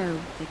 I know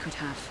they could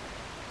have.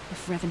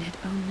 If Revan had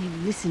only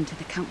listened to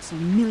the Council,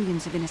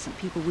 millions of innocent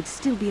people would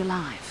still be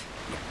alive.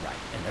 Yeah, right.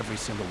 And every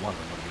single one of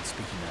them would have been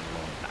speaking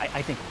Mandalorian.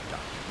 I think we're done.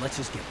 Let's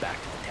just get back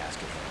to the task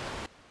at hand.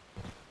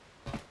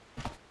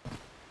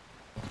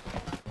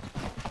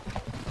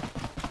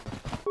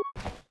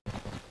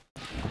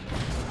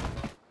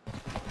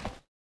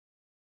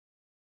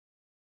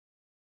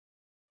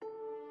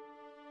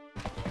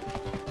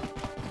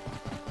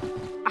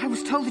 I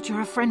was told that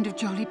you're a friend of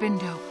Jolee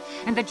Bindo,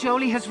 and that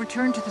Jolee has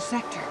returned to the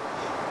sector.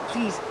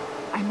 Please,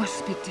 I must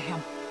speak to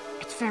him.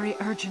 It's very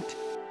urgent.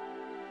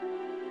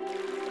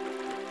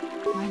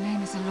 My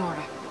name is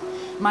Alora.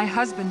 My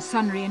husband,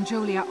 Sunri, and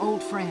Jolee are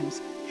old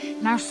friends.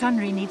 Now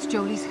Sunri needs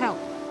Jolie's help.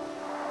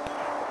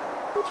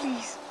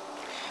 Please,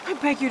 I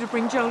beg you to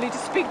bring Jolee to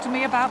speak to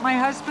me about my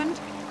husband.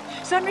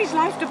 Sunri's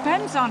life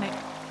depends on it.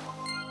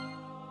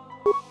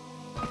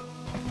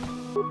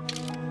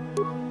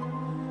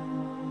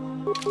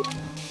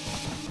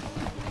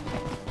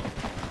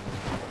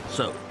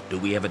 So, do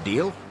we have a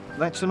deal?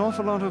 That's an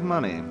awful lot of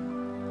money.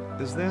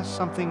 Is there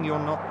something you're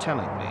not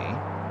telling me?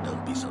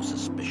 Don't be so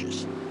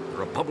suspicious. The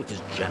Republic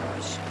is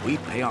generous. We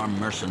pay our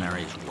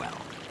mercenaries well.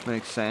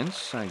 Makes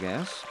sense, I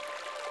guess.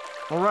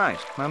 All right,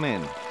 I'm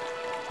in.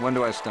 When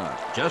do I start?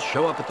 Just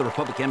show up at the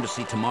Republic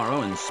Embassy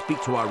tomorrow and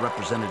speak to our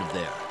representative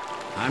there.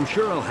 I'm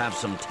sure he'll have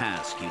some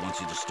task he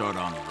wants you to start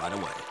on right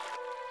away.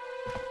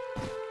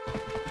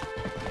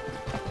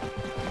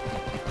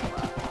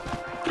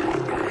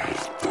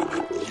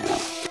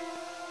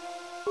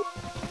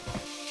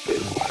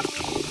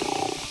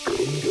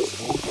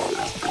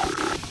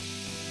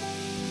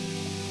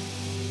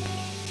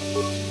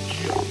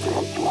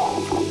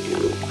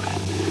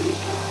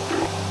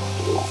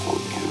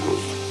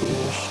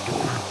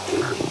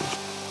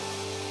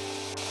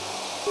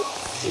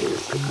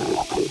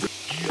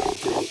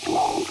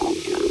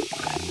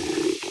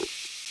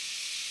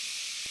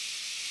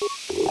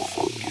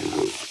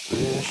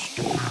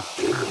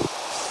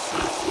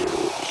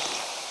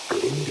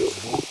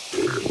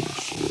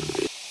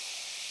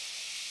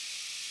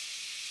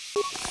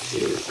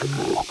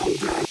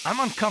 I'm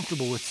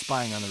uncomfortable with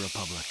spying on the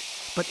Republic,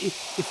 but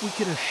if we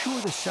could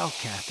assure the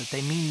Selkath that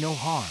they mean no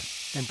harm,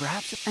 then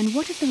perhaps... And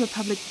what if the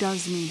Republic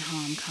does mean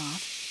harm,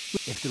 Carth?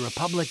 If the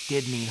Republic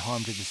did mean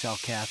harm to the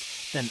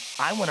Selkath, then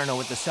I want to know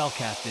what the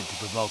Selkath did to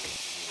provoke it.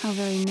 How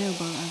very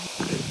noble of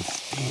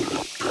you.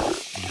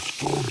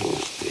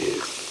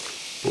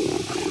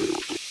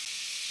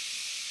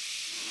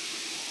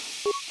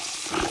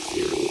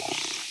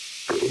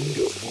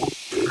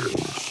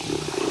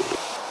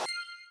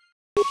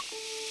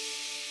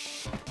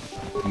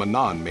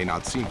 Manaan may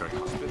not seem very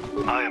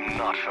hospitable. I am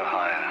not for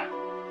hire.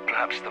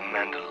 Perhaps the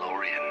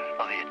Mandalorian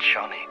or the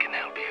Echani can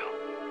help you,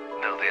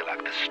 though they lack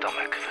the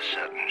stomach for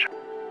certain jobs.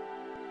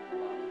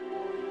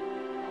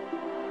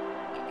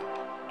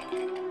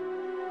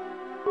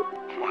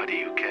 Why do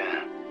you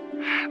care?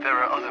 There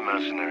are other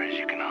mercenaries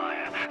you can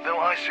hire, though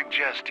I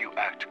suggest you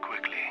act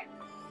quickly.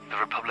 The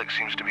Republic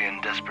seems to be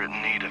in desperate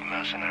need of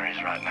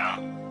mercenaries right now.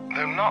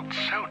 Though not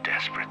so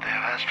desperate they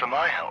have asked for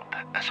my help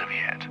as of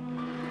yet.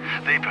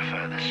 They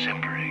prefer the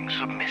simpering,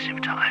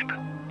 submissive type.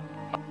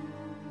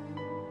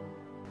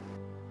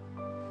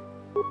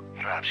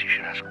 Perhaps you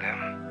should ask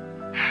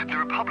them. The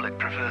Republic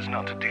prefers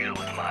not to deal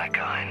with my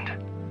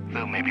kind,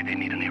 though maybe they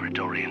need an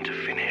Iridorian to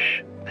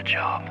finish the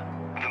job.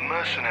 The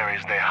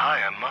mercenaries they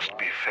hire must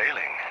be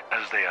failing,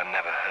 as they are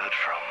never heard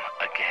from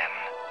again.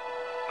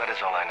 That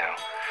is all I know.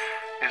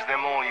 Is there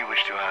more you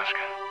wish to ask?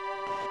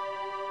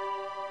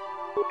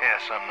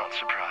 Yes, I'm not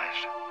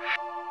surprised.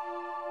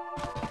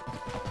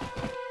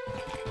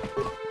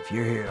 If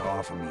you're here to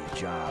offer me a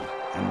job,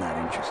 I'm not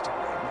interested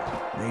right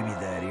now. Maybe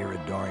that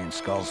Iridorian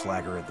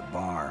skullslacker at the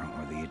bar,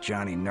 or the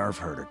Echani nerf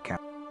herder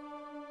count.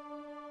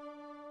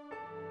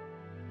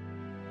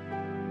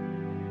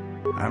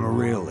 I'm a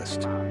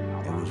realist.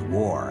 It was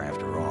war,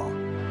 after all.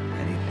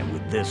 And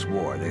with this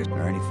war, there's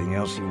there anything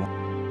else you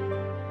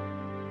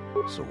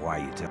want? So why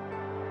you tell?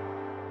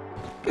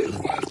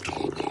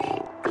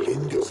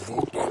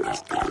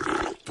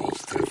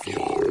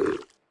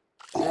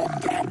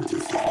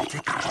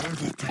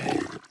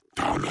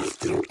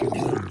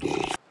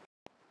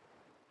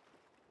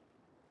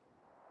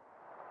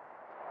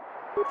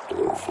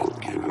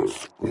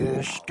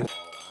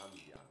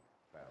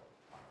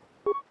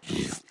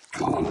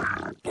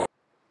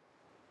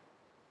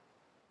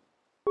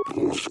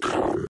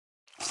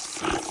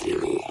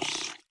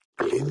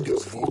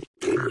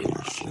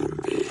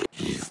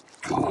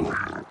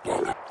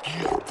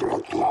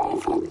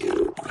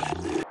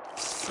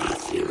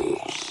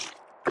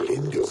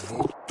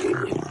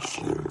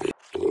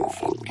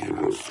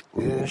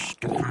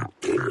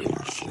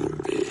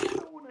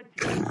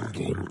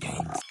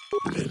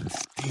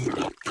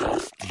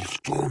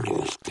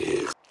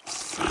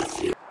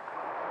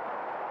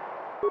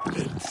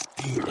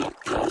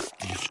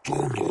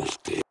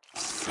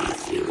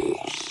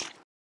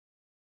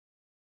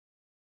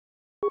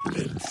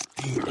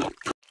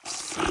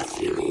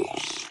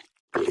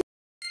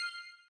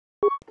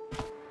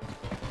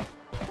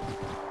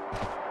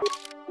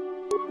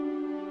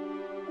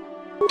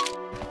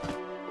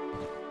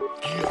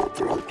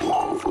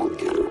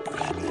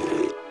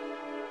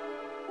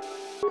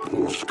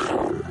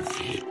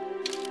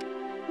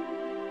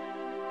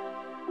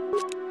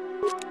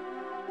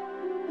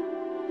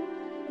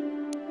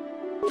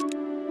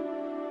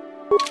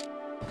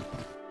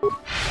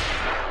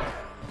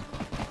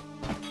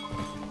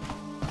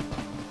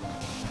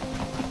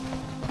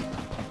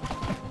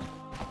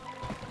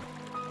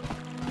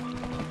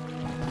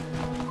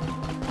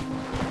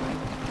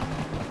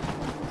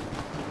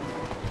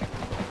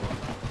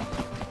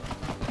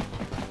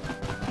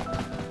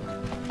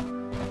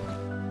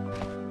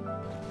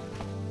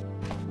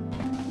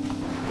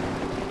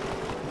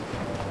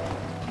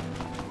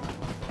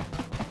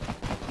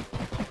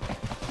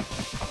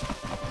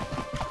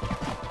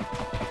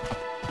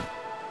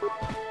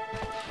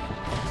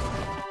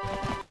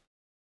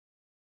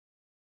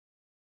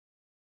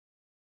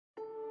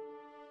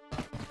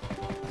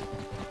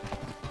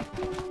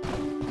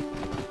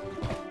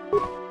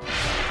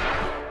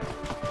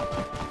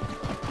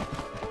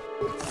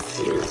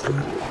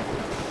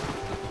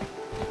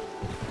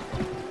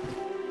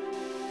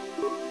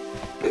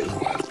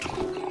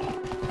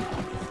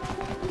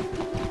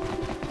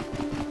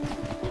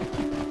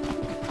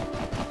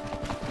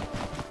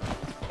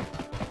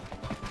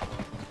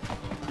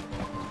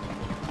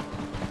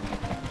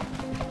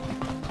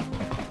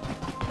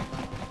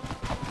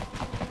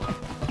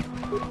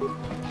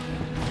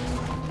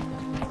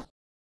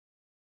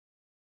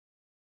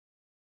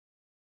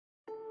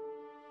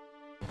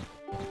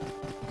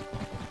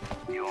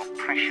 Your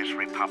precious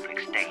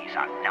Republic's days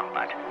are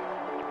numbered. It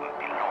won't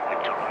be long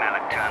until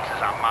Malak turns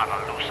his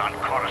armada loose on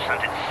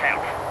Coruscant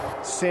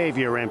itself. Save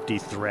your empty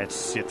threats,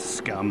 Sith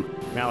scum.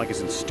 Malak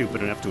isn't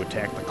stupid enough to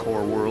attack the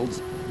core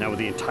worlds, now with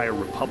the entire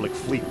Republic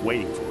fleet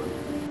waiting for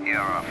him. You're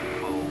a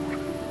fool.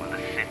 When the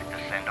Sith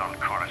descend on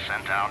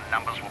Coruscant, our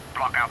numbers will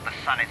block out the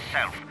sun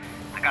itself.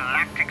 The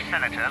galactic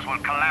senators will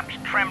collapse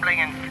trembling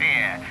in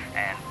fear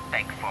and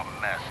beg for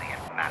mercy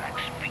at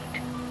Malak's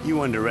feet.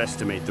 You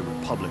underestimate the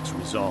Republic's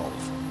resolve.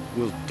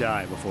 We'll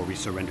die before we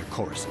surrender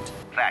Coruscant.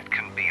 That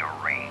can be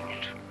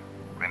arranged.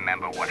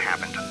 Remember what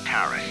happened to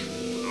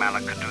Taris.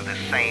 Malak could do the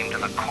same to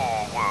the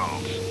core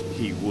worlds.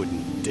 He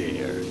wouldn't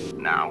dare.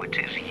 Now it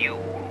is you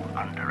who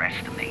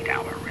underestimate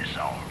our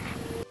resolve.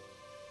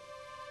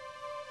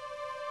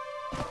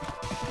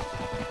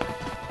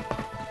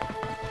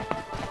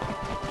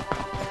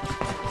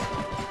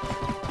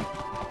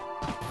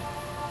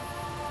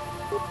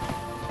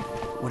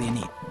 What do you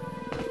need?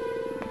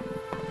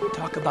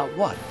 Talk about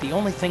what? The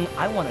only thing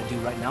I want to do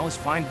right now is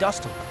find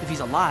Dustin, if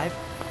he's alive.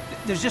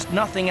 There's just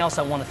nothing else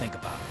I want to think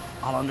about.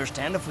 I'll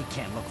understand if we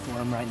can't look for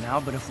him right now,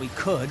 but if we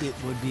could, it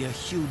would be a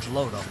huge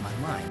load off my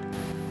mind.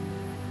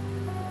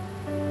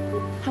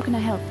 How can I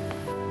help?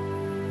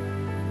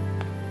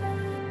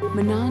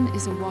 Manaan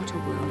is a water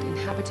world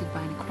inhabited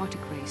by an aquatic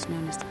race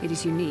known as... It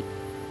is unique.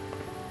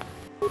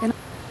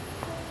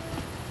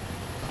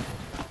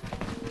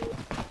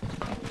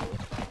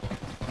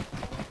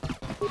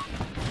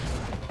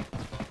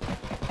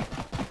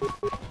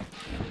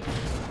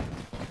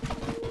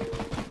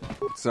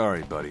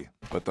 Sorry, buddy,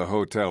 but the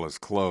hotel is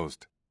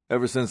closed.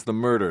 Ever since the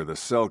murder, the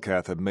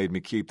Selkath have made me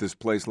keep this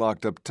place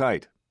locked up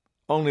tight.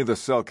 Only the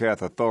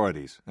Selkath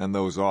authorities, and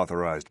those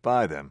authorized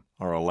by them,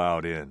 are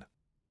allowed in.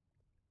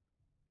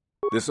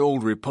 This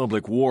old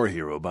Republic war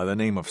hero by the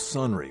name of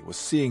Sunry was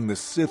seeing the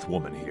Sith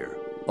woman here,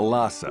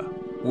 Alasa.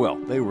 Well,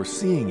 they were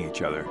seeing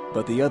each other,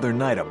 but the other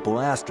night a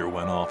blaster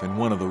went off in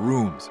one of the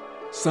rooms.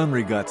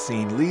 Sunry got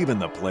seen leaving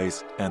the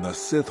place, and the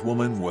Sith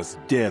woman was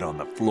dead on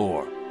the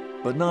floor.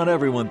 But not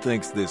everyone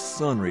thinks this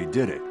Sunry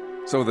did it,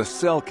 so the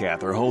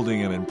Selkath are holding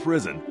him in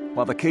prison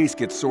while the case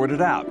gets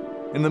sorted out.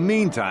 In the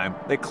meantime,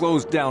 they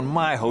closed down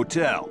my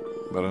hotel.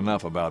 But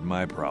enough about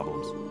my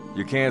problems.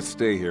 You can't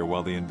stay here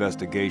while the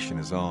investigation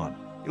is on.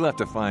 You'll have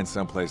to find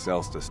someplace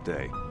else to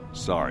stay.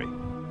 Sorry.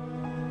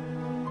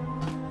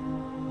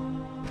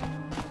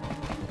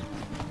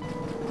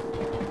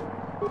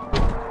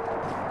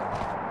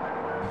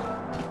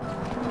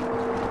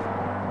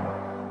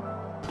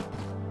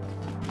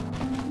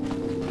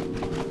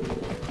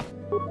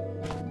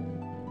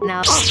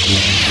 Now...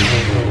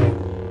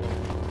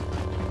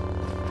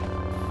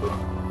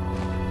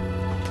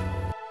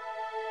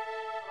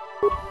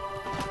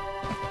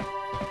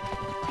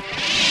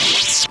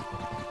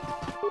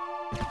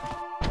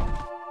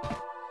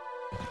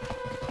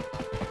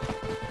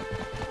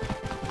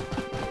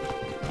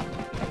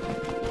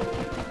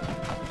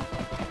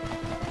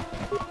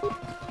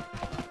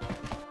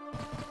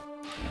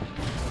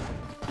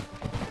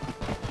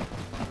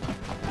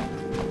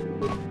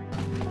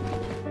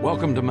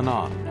 Welcome to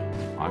Manaan.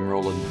 I'm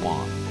Roland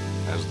Wan.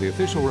 As the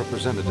official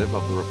representative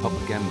of the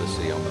Republic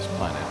Embassy on this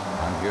planet,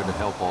 I'm here to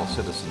help all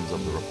citizens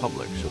of the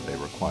Republic should they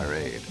require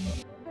aid.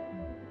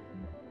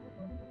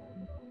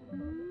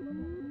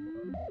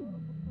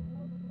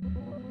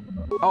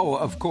 Oh,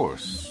 of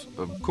course.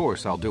 Of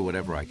course I'll do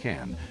whatever I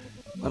can.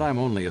 But I'm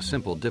only a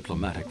simple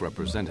diplomatic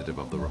representative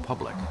of the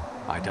Republic.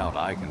 I doubt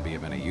I can be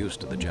of any use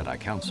to the Jedi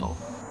Council.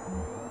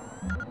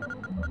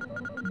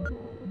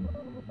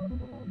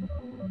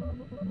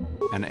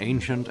 An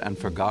ancient and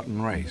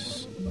forgotten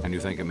race. And you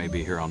think it may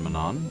be here on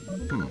Manaan?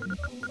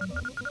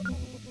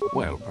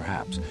 Well,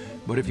 perhaps.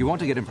 But if you want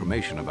to get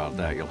information about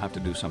that, you'll have to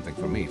do something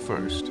for me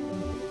first.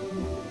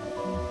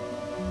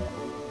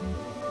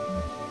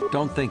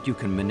 Don't think you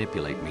can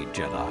manipulate me,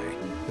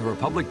 Jedi. The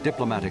Republic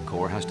Diplomatic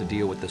Corps has to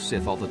deal with the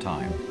Sith all the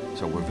time,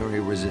 so we're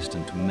very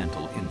resistant to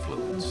mental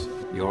influence.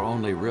 Your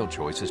only real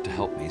choice is to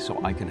help me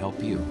so I can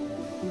help you.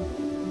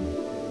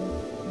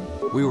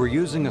 We were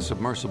using a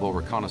submersible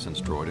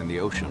reconnaissance droid in the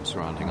ocean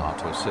surrounding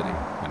Otto City,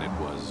 and it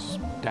was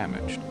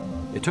damaged.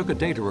 It took a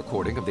data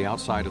recording of the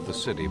outside of the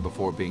city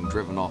before being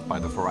driven off by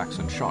the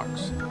Faraxan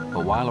sharks.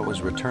 But while it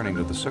was returning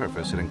to the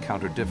surface, it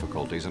encountered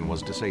difficulties and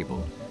was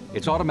disabled.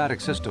 Its automatic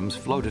systems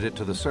floated it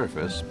to the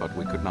surface, but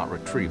we could not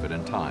retrieve it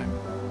in time.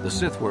 The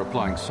Sith were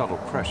applying subtle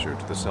pressure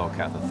to the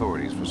Selkath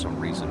authorities for some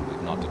reason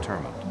we've not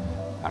determined,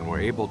 and were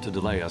able to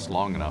delay us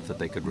long enough that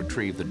they could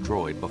retrieve the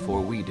droid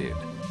before we did.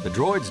 The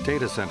droid's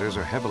data centers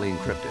are heavily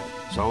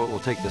encrypted, so it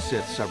will take the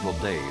Sith several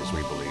days,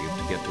 we believe,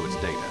 to get to its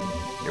data.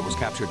 It was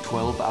captured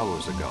 12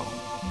 hours ago.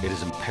 It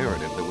is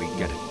imperative that we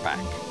get it back.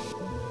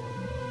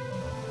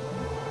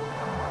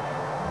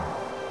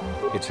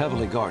 It's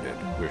heavily guarded,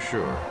 we're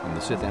sure, in the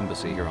Sith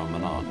embassy here on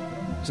Manaan.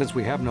 Since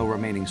we have no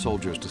remaining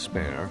soldiers to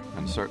spare,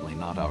 and certainly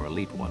not our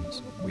elite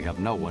ones, we have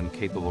no one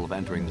capable of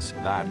entering the...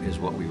 That is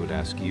what we would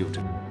ask you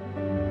to...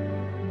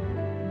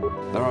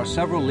 There are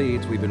several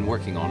leads we've been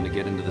working on to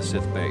get into the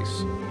Sith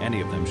base. Any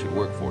of them should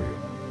work for you,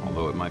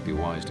 although it might be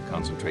wise to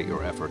concentrate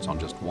your efforts on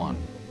just one.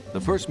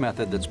 The first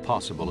method that's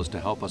possible is to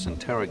help us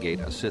interrogate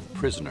a Sith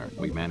prisoner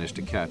we managed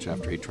to catch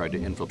after he tried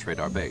to infiltrate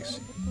our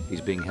base.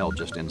 He's being held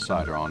just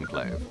inside our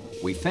enclave.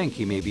 We think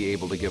he may be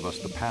able to give us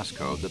the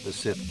passcode that the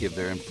Sith give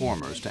their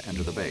informers to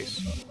enter the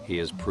base. He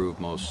has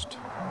proved most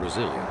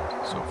resilient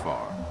so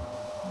far.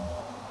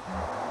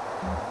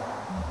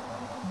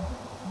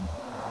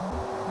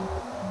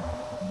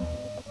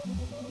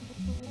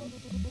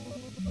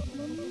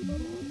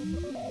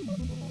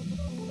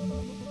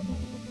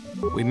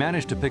 We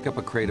managed to pick up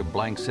a crate of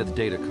blank Sith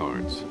data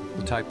cards,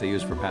 the type they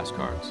use for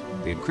passcards.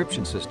 The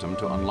encryption system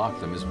to unlock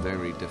them is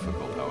very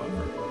difficult,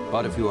 however.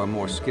 But if you are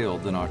more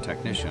skilled than our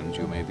technicians,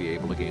 you may be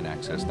able to gain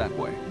access that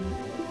way.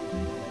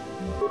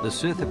 The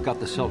Sith have got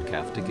the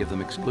Selkath to give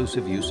them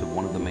exclusive use of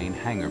one of the main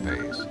hangar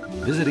bays.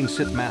 Visiting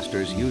Sith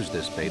masters use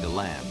this bay to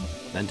land,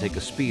 then take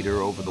a speeder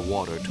over the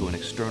water to an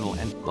external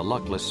end. The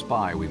luckless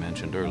spy we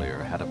mentioned earlier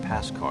had a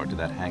passcard to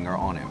that hangar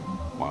on him.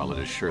 While it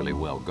is surely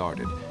well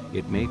guarded,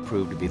 it may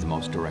prove to be the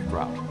most direct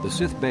route. The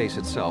Sith base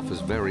itself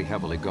is very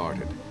heavily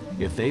guarded.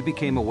 If they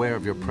became aware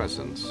of your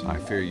presence, I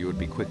fear you would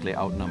be quickly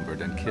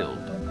outnumbered and killed.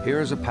 Here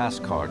is a pass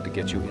card to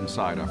get you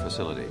inside our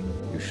facility.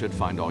 You should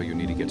find all you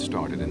need to get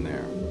started in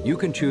there. You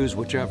can choose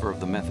whichever of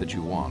the methods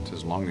you want,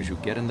 as long as you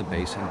get in the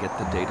base and get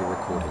the data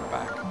recording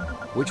back.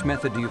 Which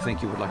method do you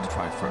think you would like to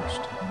try first?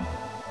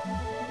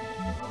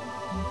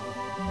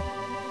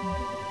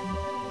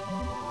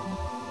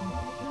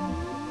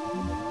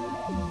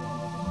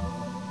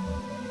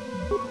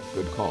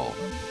 Good call.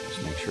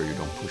 Just make sure you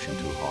don't push him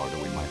too hard or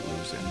we might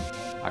lose him.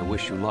 I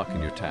wish you luck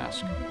in your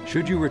task.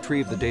 Should you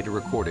retrieve the data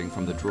recording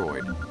from the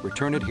droid,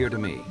 return it here to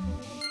me.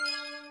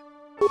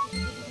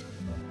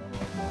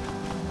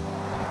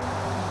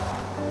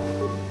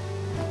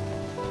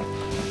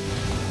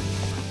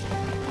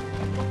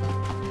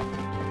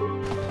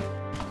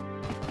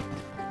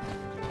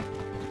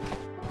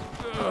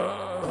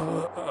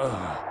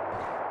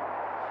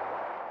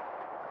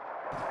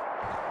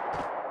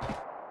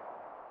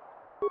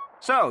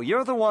 So,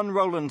 you're the one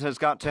Roland has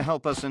got to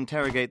help us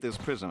interrogate this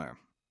prisoner.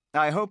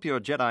 I hope your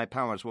Jedi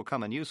powers will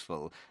come in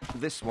useful.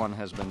 This one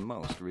has been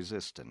most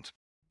resistant.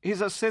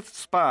 He's a Sith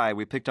spy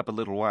we picked up a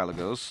little while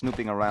ago,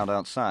 snooping around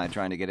outside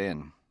trying to get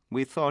in.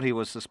 We thought he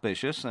was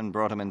suspicious and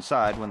brought him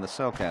inside when the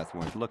Selkath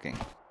weren't looking.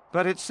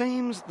 But it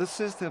seems the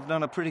Sith have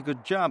done a pretty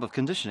good job of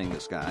conditioning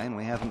this guy, and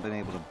we haven't been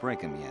able to break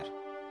him yet.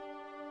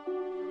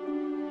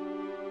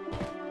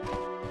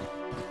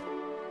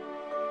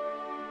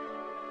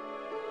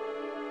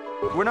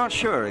 We're not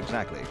sure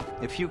exactly.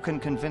 If you can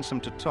convince him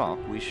to talk,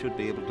 we should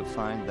be able to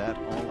find that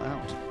all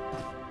out.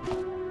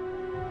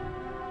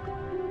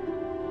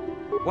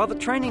 While the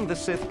training the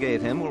Sith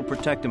gave him will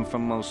protect him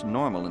from most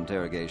normal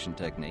interrogation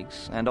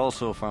techniques, and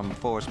also from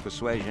Force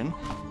persuasion,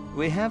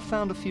 we have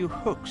found a few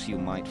hooks you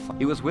might find.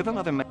 He was with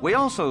another man. We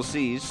also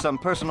seized some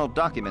personal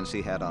documents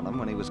he had on him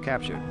when he was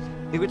captured.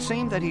 It would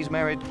seem that he's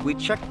married. We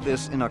checked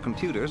this in our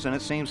computers, and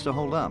it seems to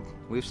hold up.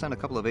 We've sent a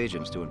couple of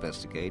agents to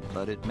investigate,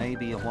 but it may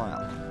be a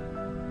while.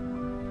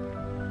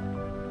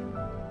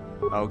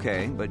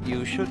 Okay, but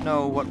you should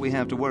know what we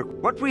have to work...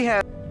 What we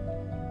have...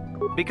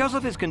 Because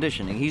of his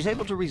conditioning, he's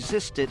able to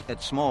resist it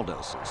at small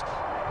doses.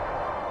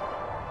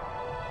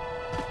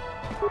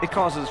 It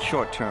causes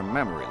short-term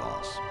memory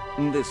loss.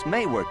 This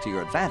may work to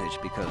your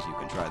advantage because you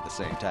can try the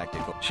same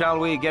tactic. Shall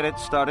we get it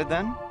started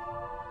then?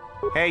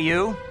 Hey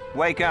you,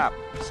 wake up.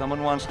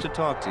 Someone wants to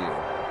talk to you.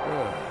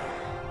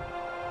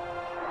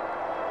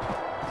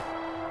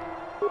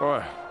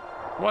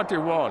 What do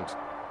you want?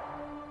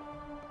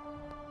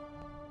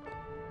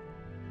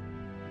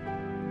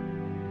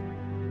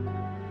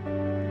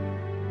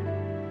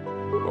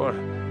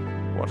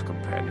 What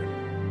companion?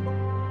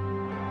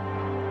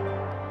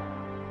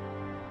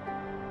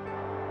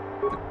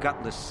 The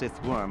gutless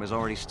Sith worm is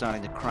already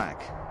starting to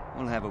crack.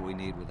 We'll have what we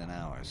need within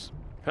hours.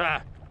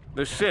 Ha!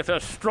 The Sith are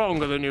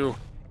stronger than you.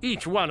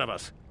 Each one of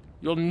us.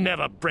 You'll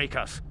never break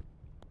us.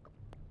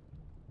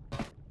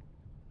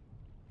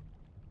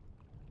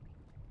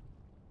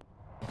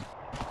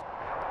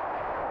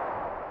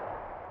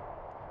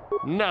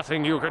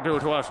 Nothing you could do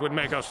to us would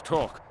make us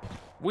talk.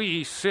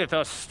 We Sith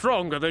are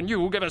stronger than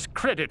you give us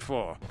credit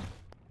for.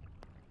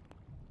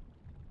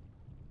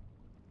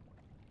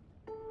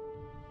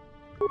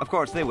 Of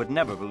course, they would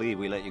never believe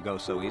we let you go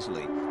so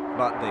easily,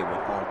 but they would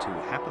all too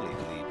happily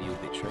believe you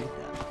betrayed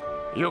them.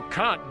 You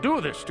can't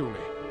do this to me.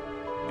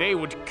 They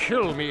would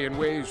kill me in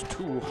ways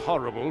too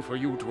horrible for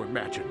you to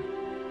imagine.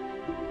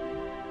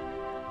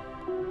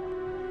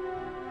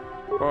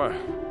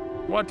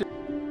 What?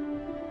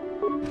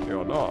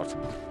 You're not.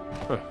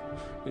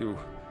 You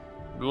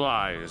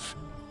lies.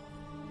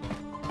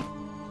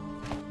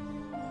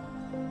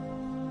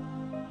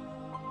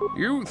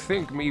 You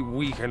think me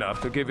weak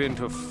enough to give in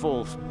to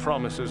false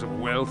promises of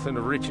wealth and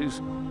riches?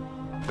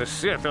 The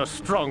Sith are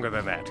stronger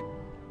than that.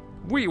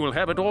 We will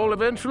have it all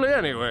eventually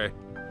anyway.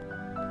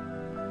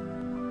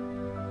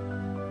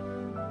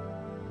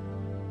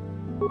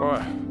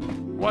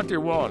 What do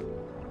you want?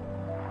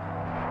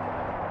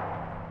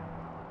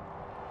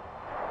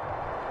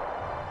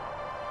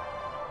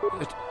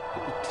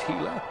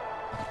 Tila?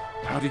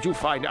 How did you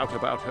find out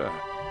about her?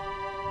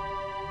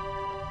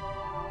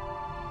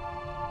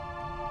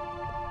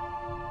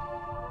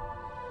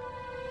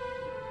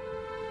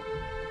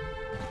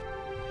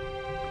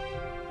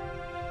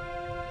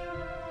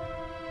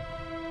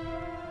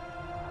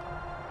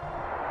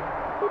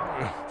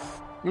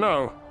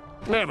 No,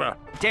 never.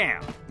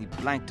 Damn, he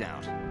blanked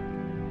out.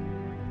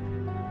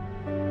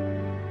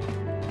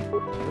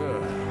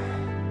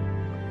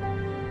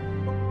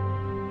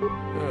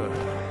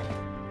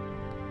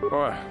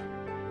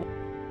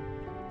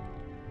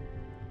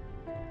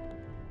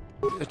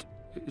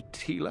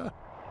 Tila?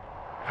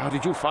 How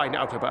did you find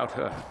out about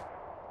her?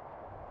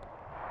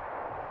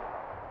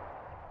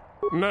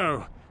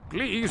 No,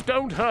 please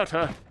don't hurt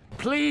her.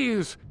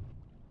 Please!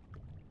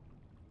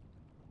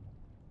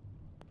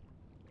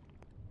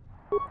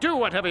 Do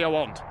whatever you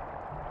want.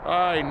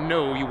 I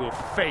know you will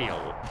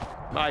fail.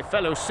 My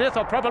fellow Sith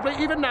are probably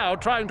even now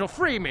trying to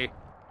free me.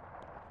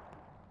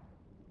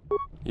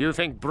 You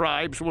think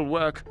bribes will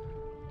work?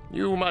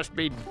 You must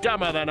be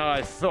dumber than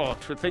I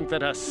thought to think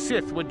that a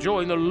Sith would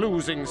join the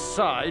losing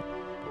side.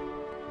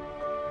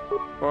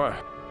 What?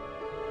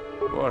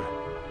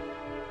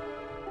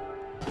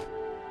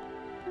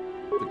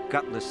 The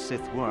gutless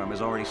Sith worm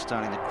is already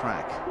starting to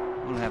crack.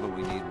 We'll have what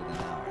we need within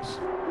hours.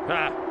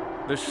 Ah,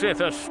 the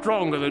Sith are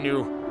stronger than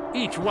you.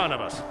 Each one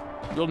of us.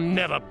 You'll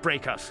never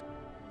break us.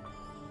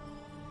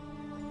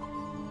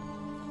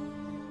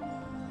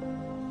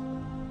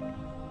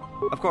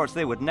 Of course,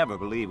 they would never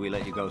believe we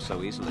let you go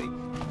so easily,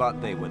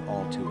 but they would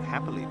all too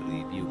happily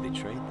believe you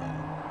betrayed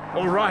them.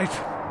 All right.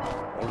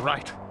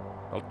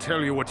 I'll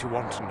tell you what you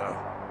want to know.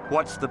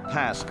 What's the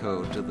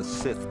passcode to the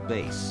Sith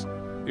base?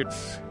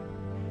 It's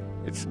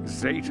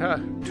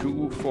Zeta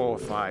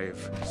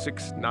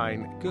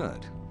 24569.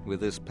 Good. With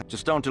this,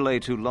 just don't delay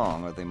too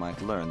long, or they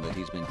might learn that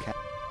he's been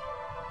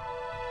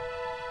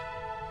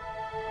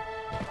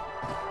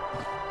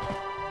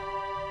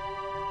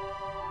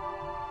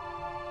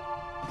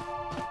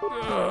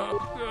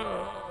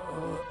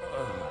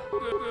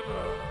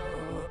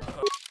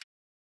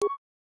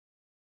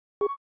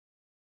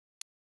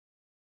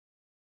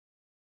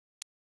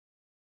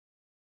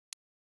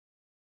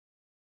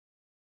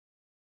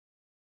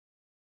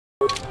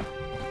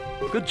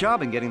Good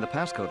job in getting the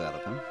passcode out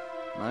of him.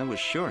 I was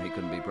sure he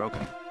couldn't be broken.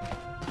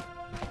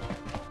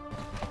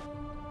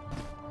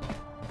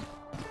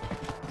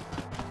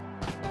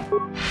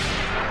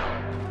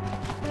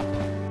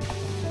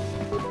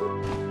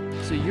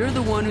 So you're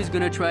the one who's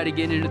gonna try to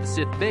get into the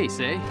Sith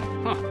base, eh?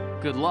 Huh,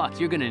 good luck,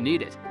 you're gonna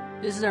need it.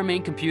 This is our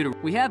main computer.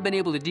 We have been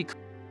able to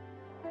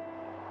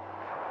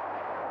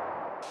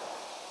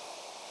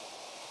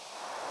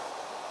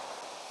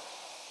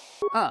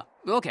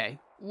okay.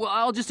 Well,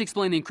 I'll just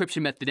explain the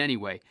encryption method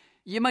anyway.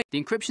 The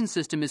encryption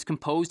system is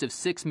composed of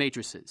 6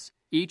 matrices.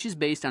 Each is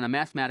based on a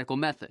mathematical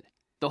method.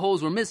 The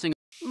holes we're missing,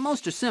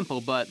 most are simple,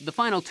 but the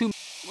final 2...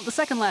 Well, the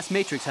second last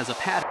matrix has a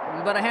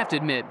pattern. But I have to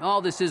admit,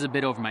 all this is a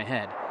bit over my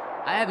head.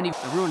 I haven't even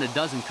ruined a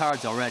dozen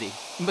cards already.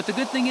 But the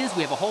good thing is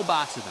we have a whole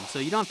box of them, so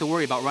you don't have to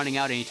worry about running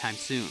out anytime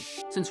soon.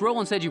 Since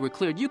Roland said you were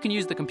cleared, you can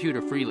use the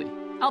computer freely.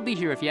 I'll be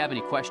here if you have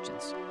any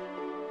questions.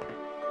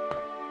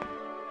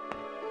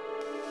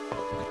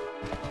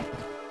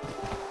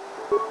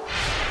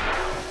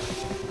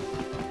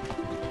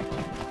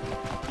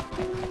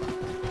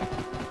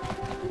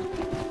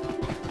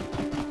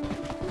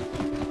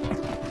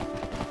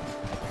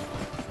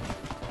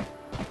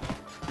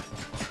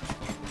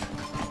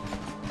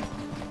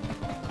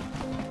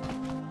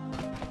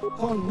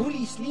 Con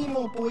mulis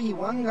limo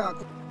poiwanga.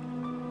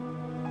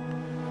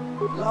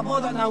 La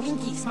boda na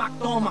winki smak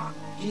toma.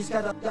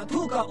 Jiska da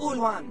tuka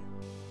ulwan.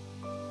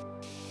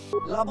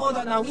 La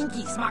boda na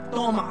winki smak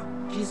toma.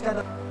 Jiska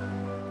da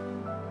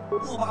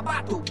uba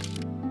batu.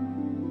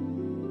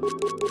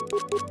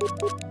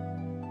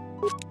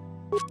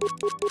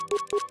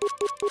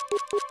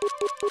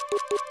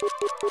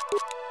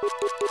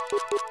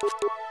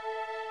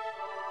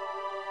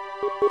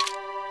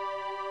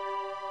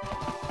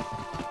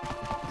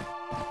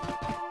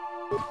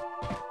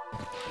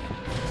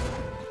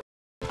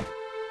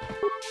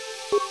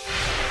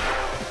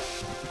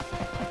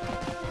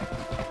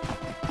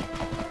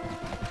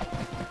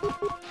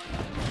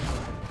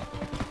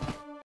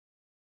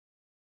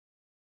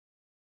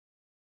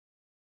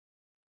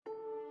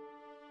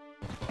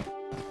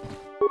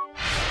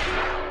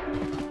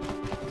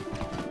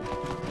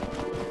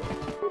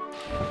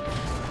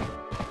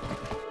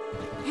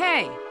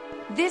 Hey,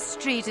 this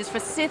street is for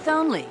Sith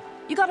only.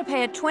 You gotta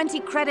pay a 20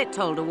 credit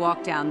toll to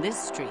walk down this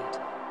street.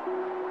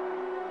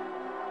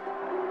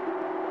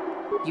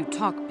 You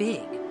talk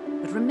big,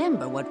 but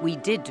remember what we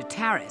did to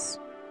Taris.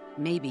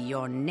 Maybe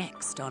you're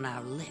next on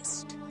our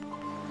list.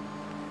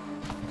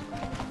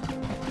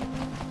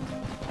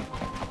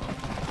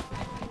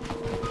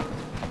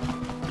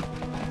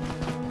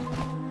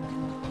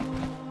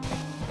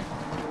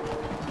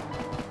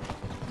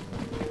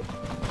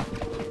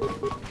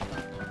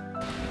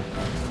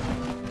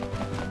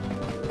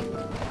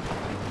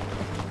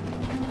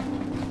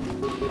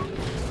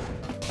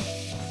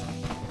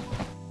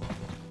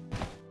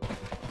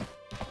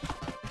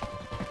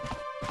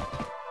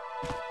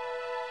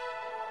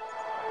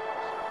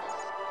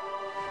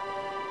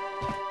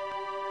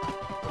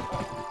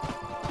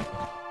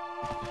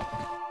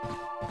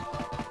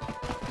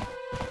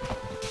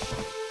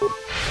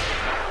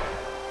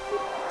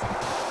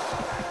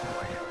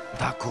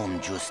 Takom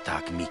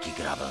justak miki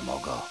grabel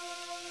mogo.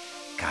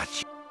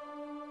 Kachi.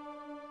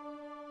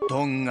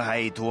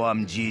 Tongai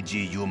tuam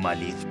jiji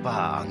yumalith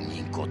pa ang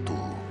ninkotu.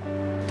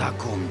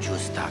 Takom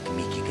justak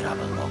miki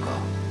grabel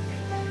mogo.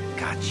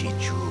 Kachi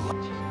chu.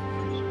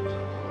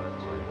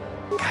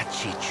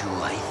 Kachi chu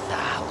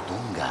aitha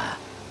hautunga.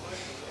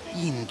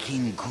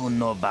 Inkin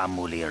kuno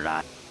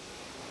bamulira.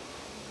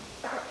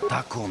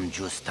 Takom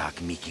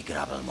justak miki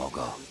grabel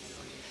mogo.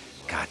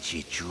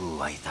 Kachi chu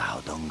ay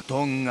tao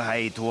dong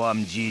hai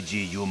tuam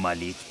jiji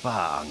yumalit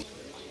pang.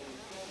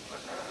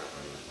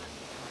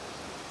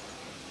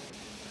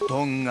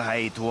 Tong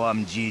hai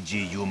tuam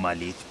jiji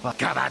yumalit pa.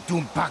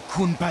 Karatumpa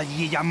kun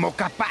paliyam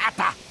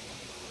mokapata.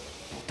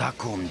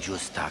 Takum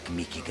justak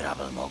miki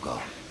gravel mogo.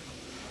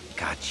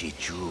 Kachi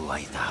chu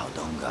aita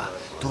odonga.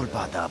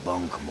 Tulpada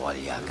bonk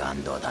molya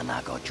gando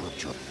danago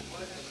chuchu.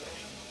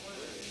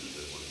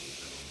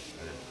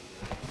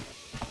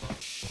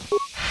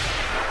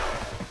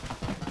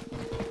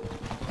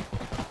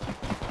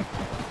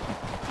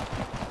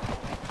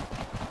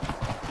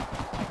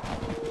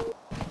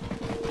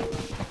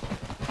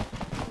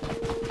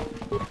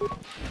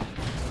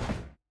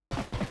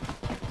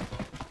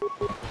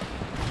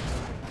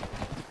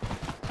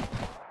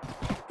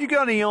 You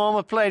got any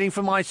armor plating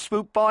for my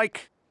swoop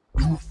bike?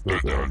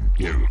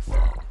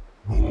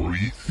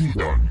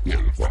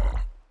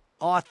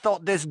 I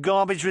thought this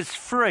garbage was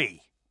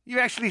free. You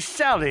actually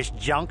sell this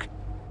junk?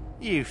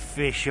 You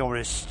fish are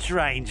a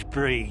strange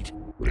breed.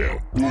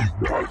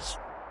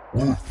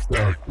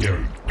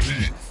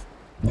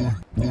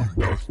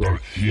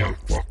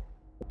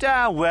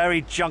 Don't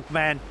worry, junk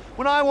man.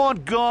 When I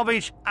want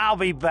garbage, I'll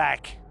be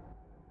back.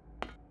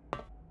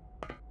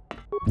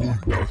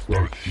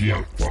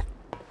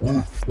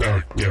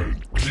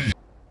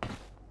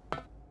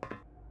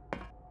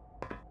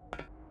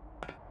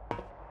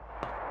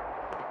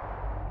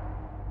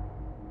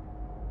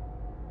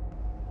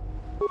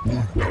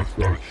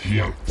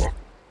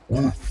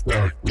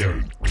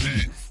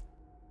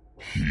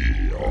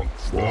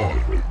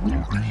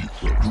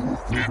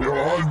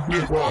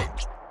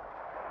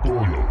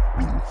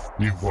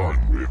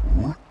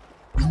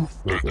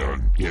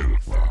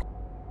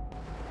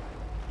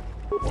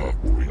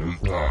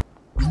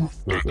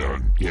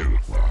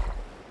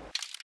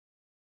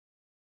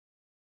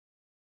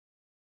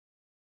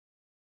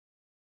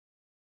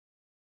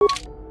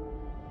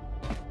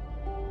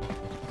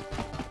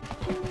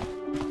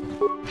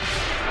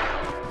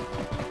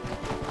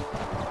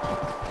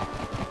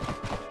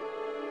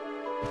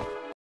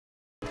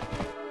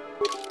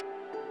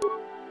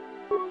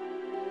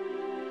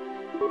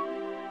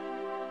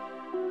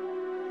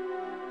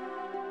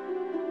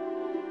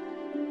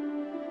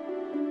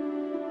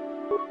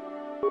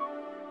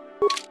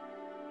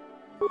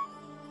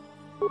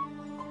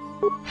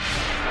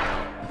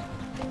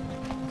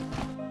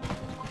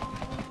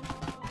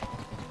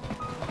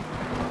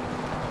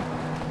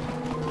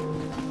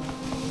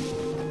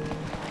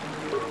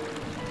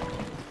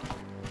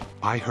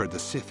 I heard the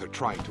Sith are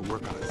trying to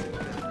work on us in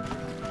there.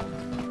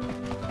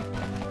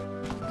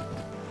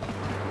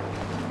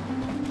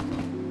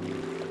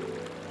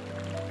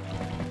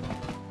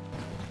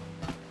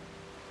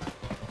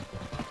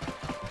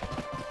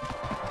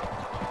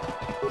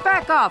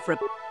 Back off,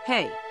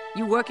 Hey,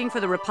 you working for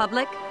the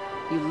Republic?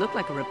 You look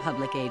like a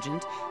Republic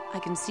agent. I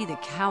can see the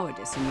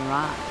cowardice in your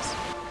eyes.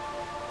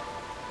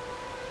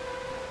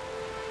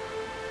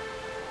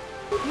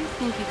 You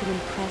think you can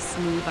impress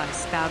me by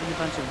spouting a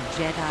bunch of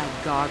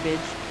Jedi garbage?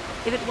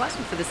 If it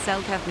wasn't for the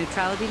Selkath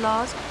neutrality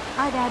laws,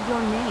 I'd add your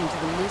name to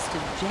the list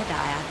of Jedi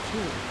I'd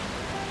killed.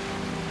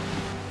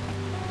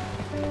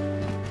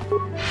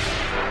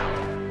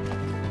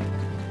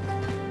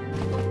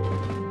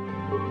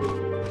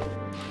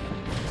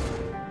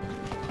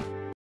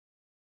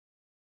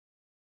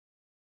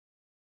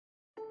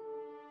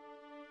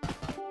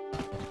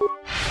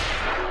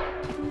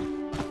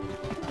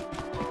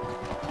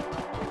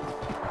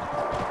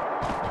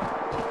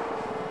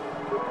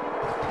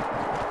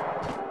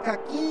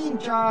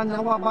 Kakinja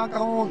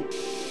nawabakaon.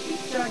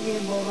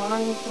 Ichage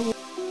borang tu.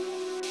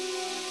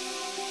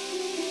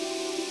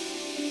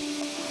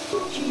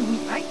 Chiwi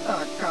aita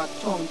ka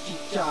chong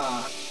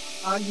chicha.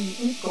 Agi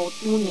inko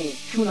tune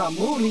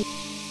chunamuri.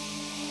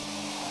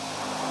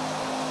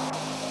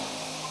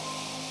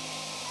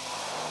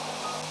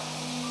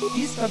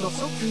 Iska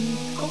dosoki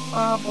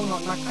kopa bono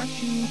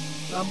nakachi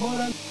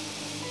labora.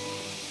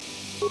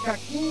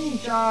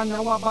 Kakinja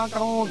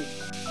nawabakaon.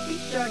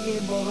 Ichage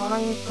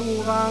borang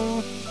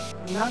turang.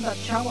 Nada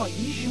chawa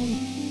yishu.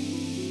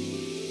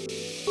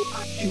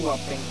 Achua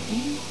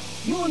pengki.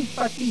 Yun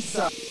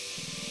patisa.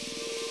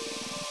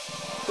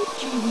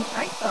 Chiwi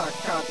aita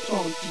ka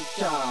chong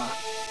chicha.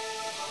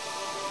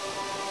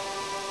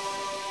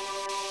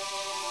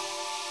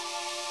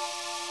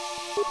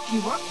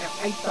 Chiwa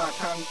aita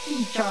kang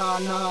chicha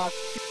na.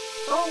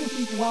 Tong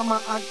hidwama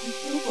aki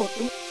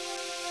inkotu.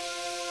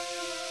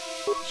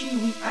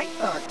 Chiwi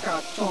aita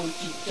ka chong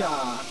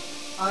chicha.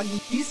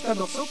 Agi iska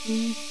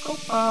dosoki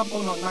kopa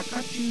bono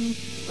nakachu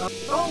na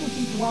tong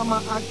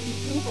hidwama aki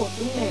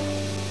inkotune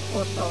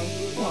kotong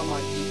hidwama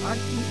ki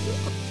aki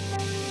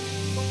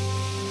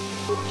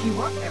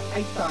chiwa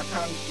aita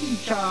kang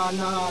kicha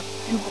na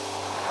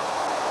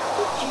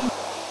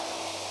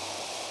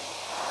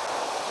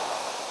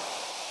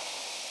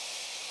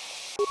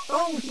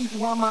tong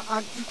hidwama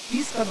aki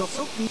iska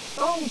dosoki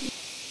tong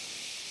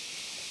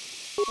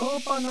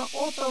kopa na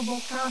oto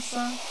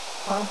bokasa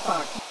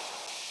pampaki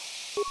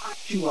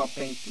Achua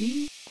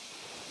penki.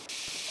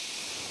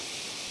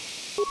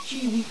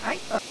 Chiwi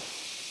aita.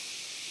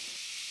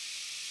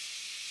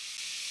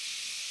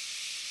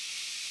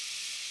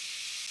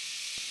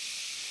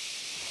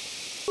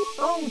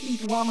 Tong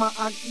hidwama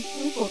aki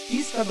inko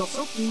iska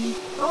dosoki.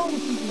 Tong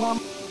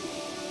hidwama.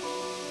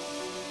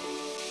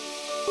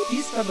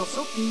 Iska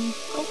dosoki,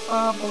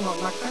 kopa bono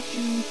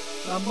nakachu,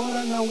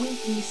 labora na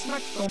winki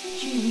snakton,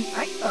 chiwi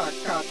aita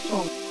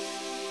katon.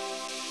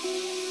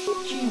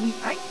 Chiwi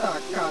aita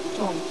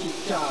katon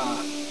chicha,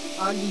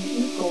 agi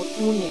inko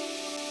tune.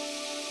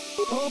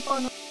 Topa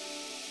na...